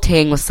that whole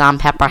thing with Sam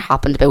Pepper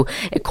happened about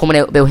it coming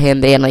out about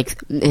him being like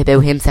about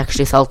him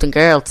sexually assaulting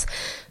girls,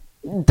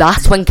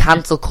 that's when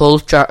cancel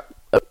culture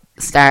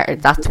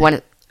started. That's when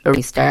it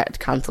really started.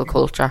 Cancel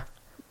culture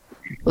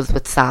was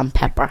with Sam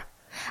Pepper,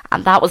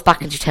 and that was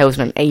back in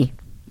 2008.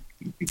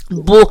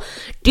 But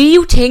do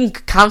you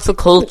think cancel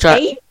culture?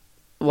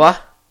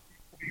 What?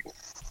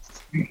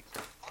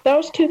 That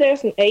was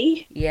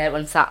 2008. Yeah,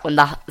 when that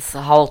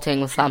whole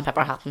thing with Sam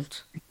Pepper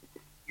happened.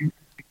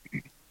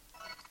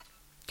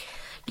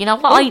 You know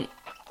what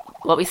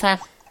what we saying?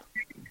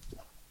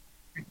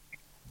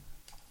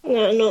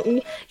 No,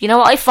 nothing. You know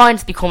what I find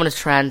is becoming a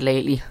trend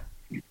lately,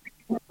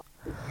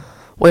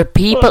 where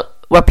people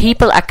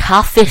are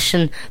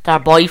catfishing their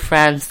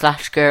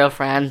boyfriends /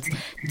 girlfriends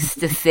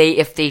to see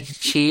if they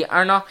cheat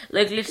or not.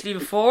 Like literally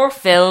before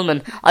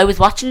filming, I was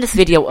watching this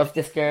video of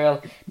this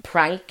girl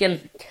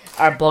pranking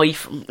our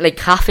boyfriend, like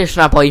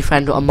catfishing our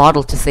boyfriend with a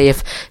model to see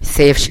if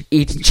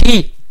he'd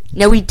cheat.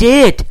 Now he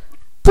did,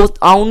 but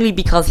only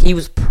because he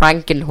was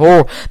pranking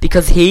her,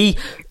 because he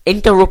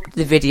interrupted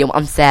the video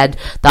and said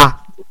that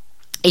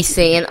he's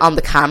saying on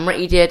the camera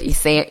he's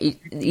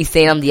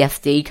saying on the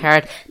SD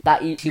card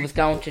that he was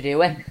going to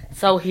do it.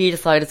 So he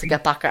decided to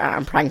get back at her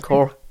and prank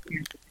her.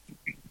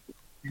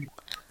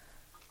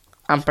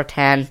 And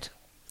pretend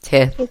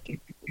to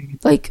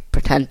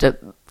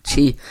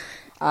cheat.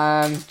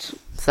 And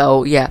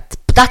so, yeah.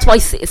 But that's why I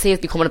see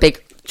it's becoming a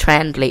big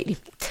trend lately.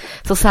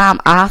 So, Sam,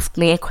 ask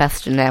me a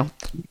question now.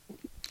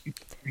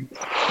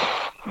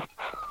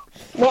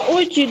 What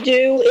would you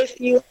do if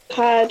you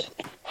had...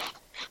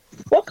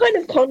 What kind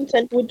of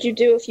content would you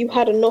do if you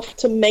had enough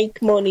to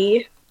make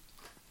money?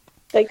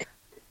 Like...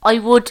 I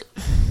would...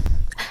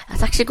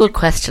 That's actually a good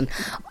question.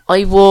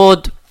 I'd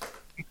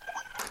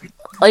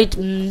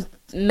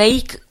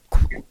make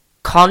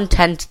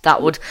content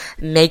that would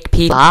make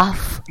people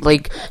laugh,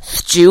 like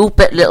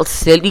stupid little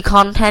silly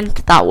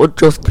content that would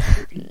just,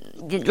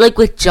 like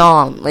with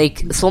John,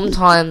 like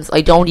sometimes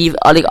I don't even,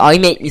 like I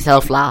make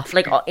myself laugh.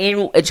 Like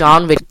in a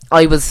John video,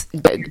 I was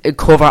a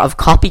cover of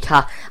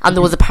Copycat, and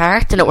there was a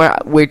part in it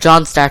where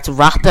John starts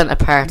rapping a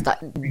part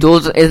that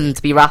isn't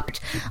to be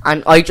rapped,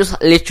 and I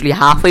just literally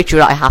halfway through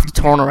that I have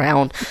to turn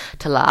around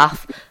to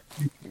laugh.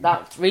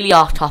 That's really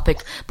off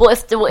topic.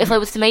 But if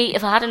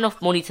I had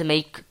enough money to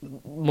make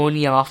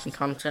money off the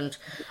content,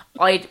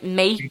 I'd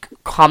make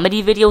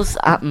comedy videos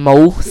at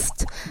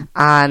most,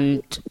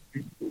 and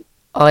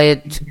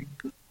I'd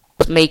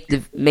make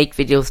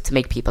videos to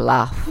make people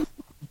laugh.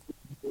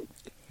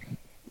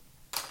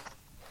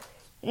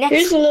 Next.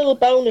 Here's a little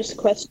bonus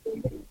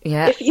question.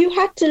 Yeah. If you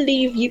had to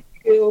leave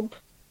YouTube,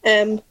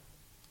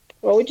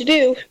 what would you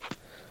do?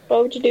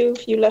 What would you do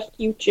if you left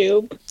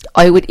YouTube?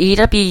 I would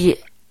either be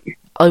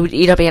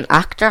an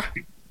actor,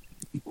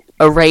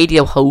 a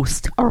radio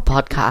host, or a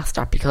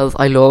podcaster, because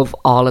I love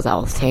all of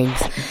those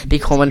things.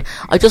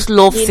 I just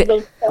love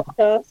sitting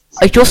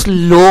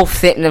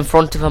in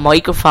front of a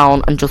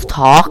microphone and just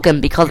talking,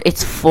 because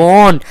it's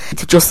fun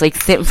to just like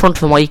sit in front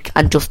of a mic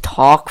and just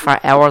talk for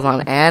hours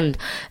on end.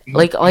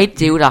 Like I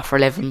do that for a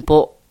living,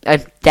 but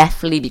I'd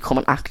definitely become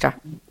an actor.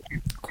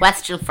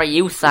 Question for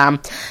you,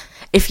 Sam: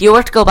 if you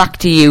were to go back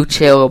to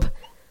YouTube,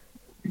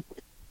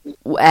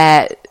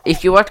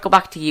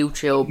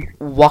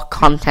 what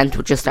content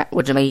would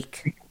you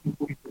make?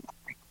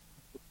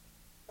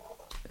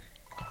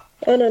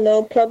 I don't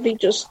know, probably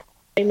just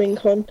gaming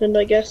content,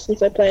 I guess,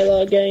 since I play a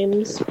lot of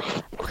games.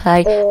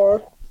 Okay.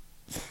 Or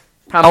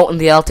promoting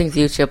the All Things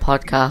YouTube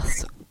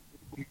podcast.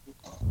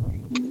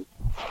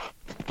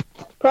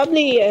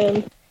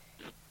 Probably,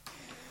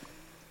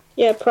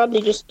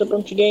 probably just a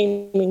bunch of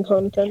gaming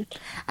content.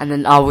 And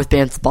then always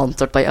being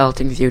sponsored by All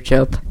Things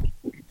YouTube.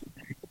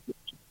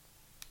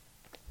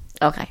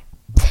 Okay.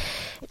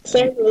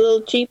 Sounds a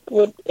little cheap,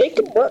 but it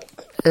could work.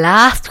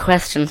 Last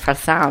question for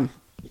Sam.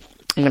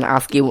 I'm going to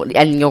ask you,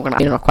 and you're going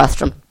to answer a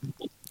question.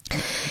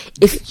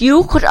 If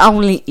you could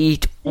only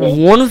eat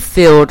one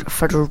food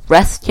for the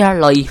rest of your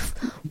life,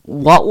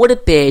 what would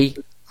it be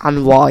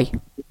and why?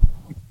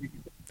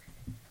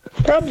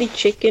 Probably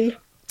chicken.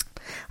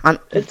 And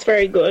it's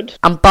very good.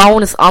 And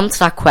bonus onto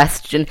that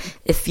question,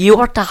 if you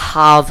were to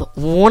have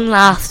one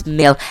last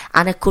meal,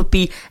 and it could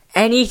be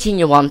anything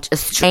you want, as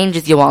strange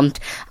as you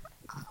want,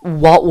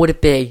 what would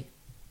it be?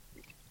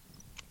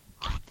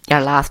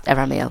 Your last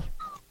ever meal.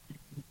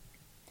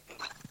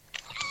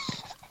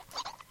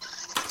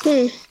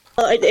 Well,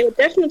 it would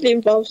definitely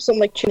involve some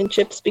like chicken and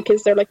chips,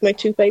 because they're like my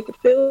two favourite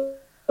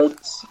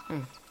foods.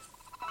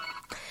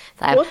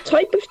 What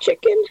type of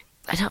chicken?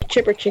 I don't...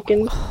 Chip or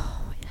chicken?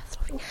 Oh, yes.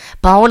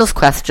 Bonus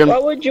question.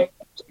 What would your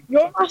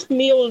last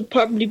meal would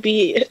probably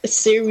be a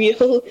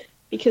cereal,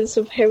 because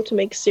of how to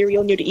make cereal,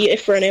 and you'd eat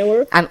it for an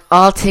hour. And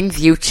All Things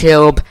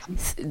YouTube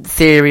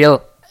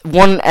cereal.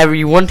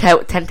 Every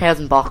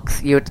 10,000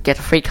 bucks, you'd get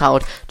a free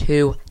code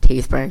to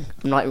Teespring.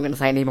 I'm not even going to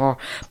say anymore.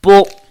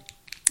 But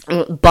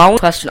bonus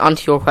question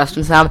onto your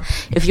question, Sam.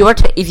 If you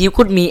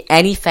could meet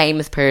any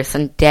famous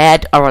person,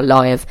 dead or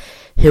alive,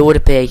 who would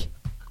it be,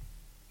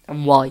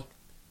 and why?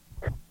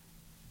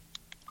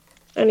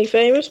 Any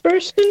famous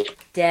person?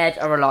 Dead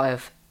or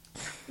alive.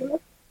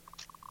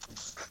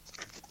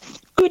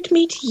 Good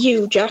meet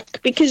you,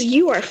 Jack, because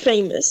you are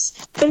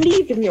famous.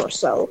 Believe in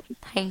yourself.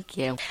 Thank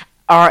you.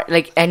 Or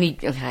like any.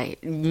 Okay,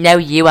 now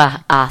you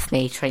ask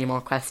me 3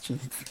 more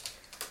questions.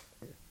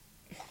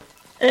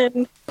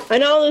 I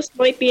know this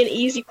might be an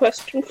easy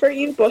question for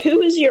you, but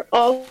who is your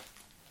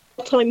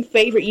all-time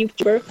favourite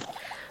YouTuber?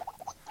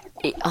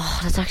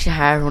 That's actually a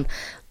hard one.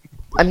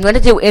 I'm going to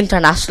do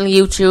international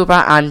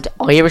YouTuber and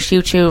Irish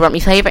YouTuber. My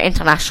favourite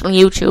international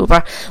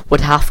YouTuber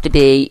would have to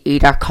be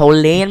either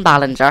Colleen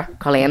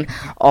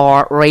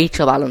or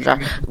Rachel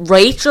Ballinger.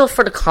 Rachel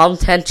for the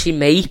content she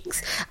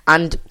makes,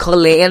 and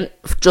Colleen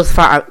just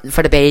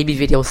for the baby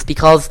videos,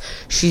 because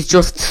she's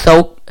just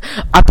so...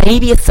 Our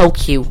baby is so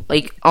cute.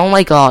 Like, oh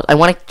my god, I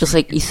want to just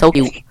like, he's so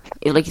cute.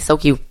 He's so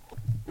cute.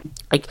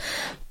 Like,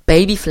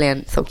 baby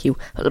Flynn, so cute.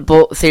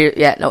 But,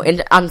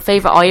 and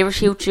favourite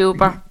Irish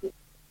YouTuber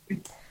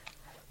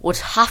would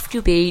have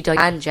to be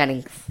Diane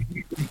Jennings.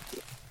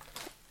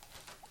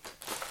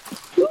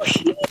 Who is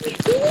she?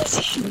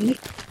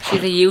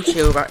 She's a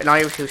YouTuber, an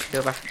Irish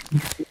YouTuber.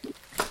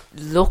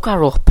 look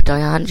her up,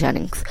 Diane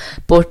Jennings.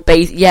 But but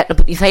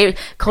you say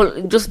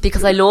just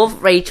because I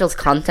love Rachel's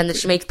content that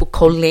she makes, but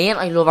Colleen,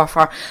 I love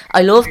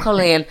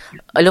Colleen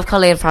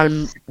for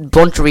a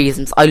bunch of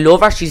reasons. I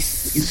love her.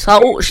 She's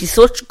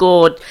such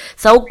good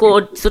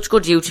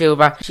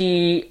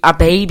YouTuber. Our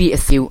baby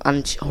is cute,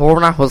 and her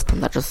and her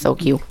husband are just so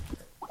cute.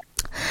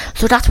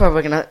 So that's where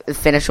we're gonna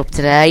finish up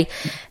today.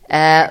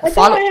 I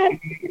thought I had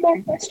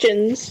more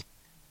questions.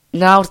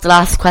 Now it's the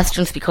last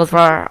questions because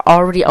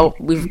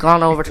we've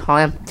gone over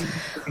time.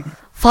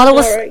 Follow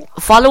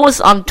us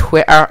on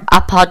Twitter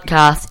at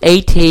podcast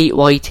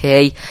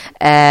ATYT.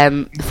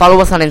 Follow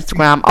us on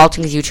Instagram, All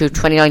Things YouTube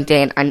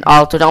 2019, and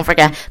also don't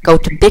forget, go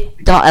to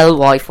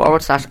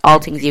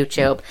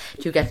bit.ly/allthingsyoutube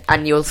to get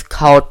and use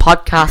code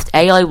podcast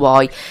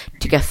AIY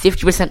to get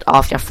 50%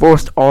 off your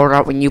first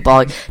order when you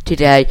buy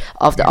today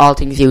of the All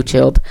Things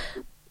YouTube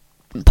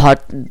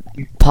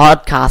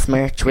podcast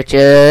merch, which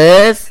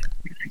is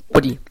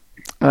Buddy.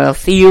 I'll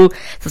see you.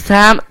 So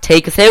Sam,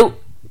 take us out.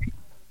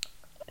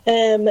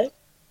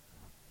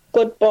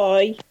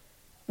 Goodbye.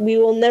 We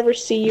will never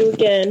see you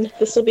again.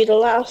 This will be the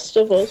last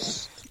of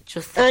us.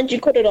 And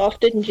you cut it off,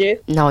 didn't you?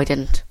 No, I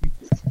didn't.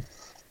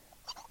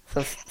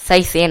 So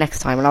say see you next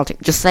time, and I'll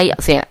say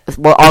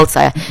well, I'll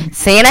say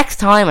see you next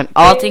time, and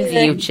All Things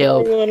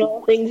YouTube.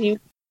 All Things YouTube.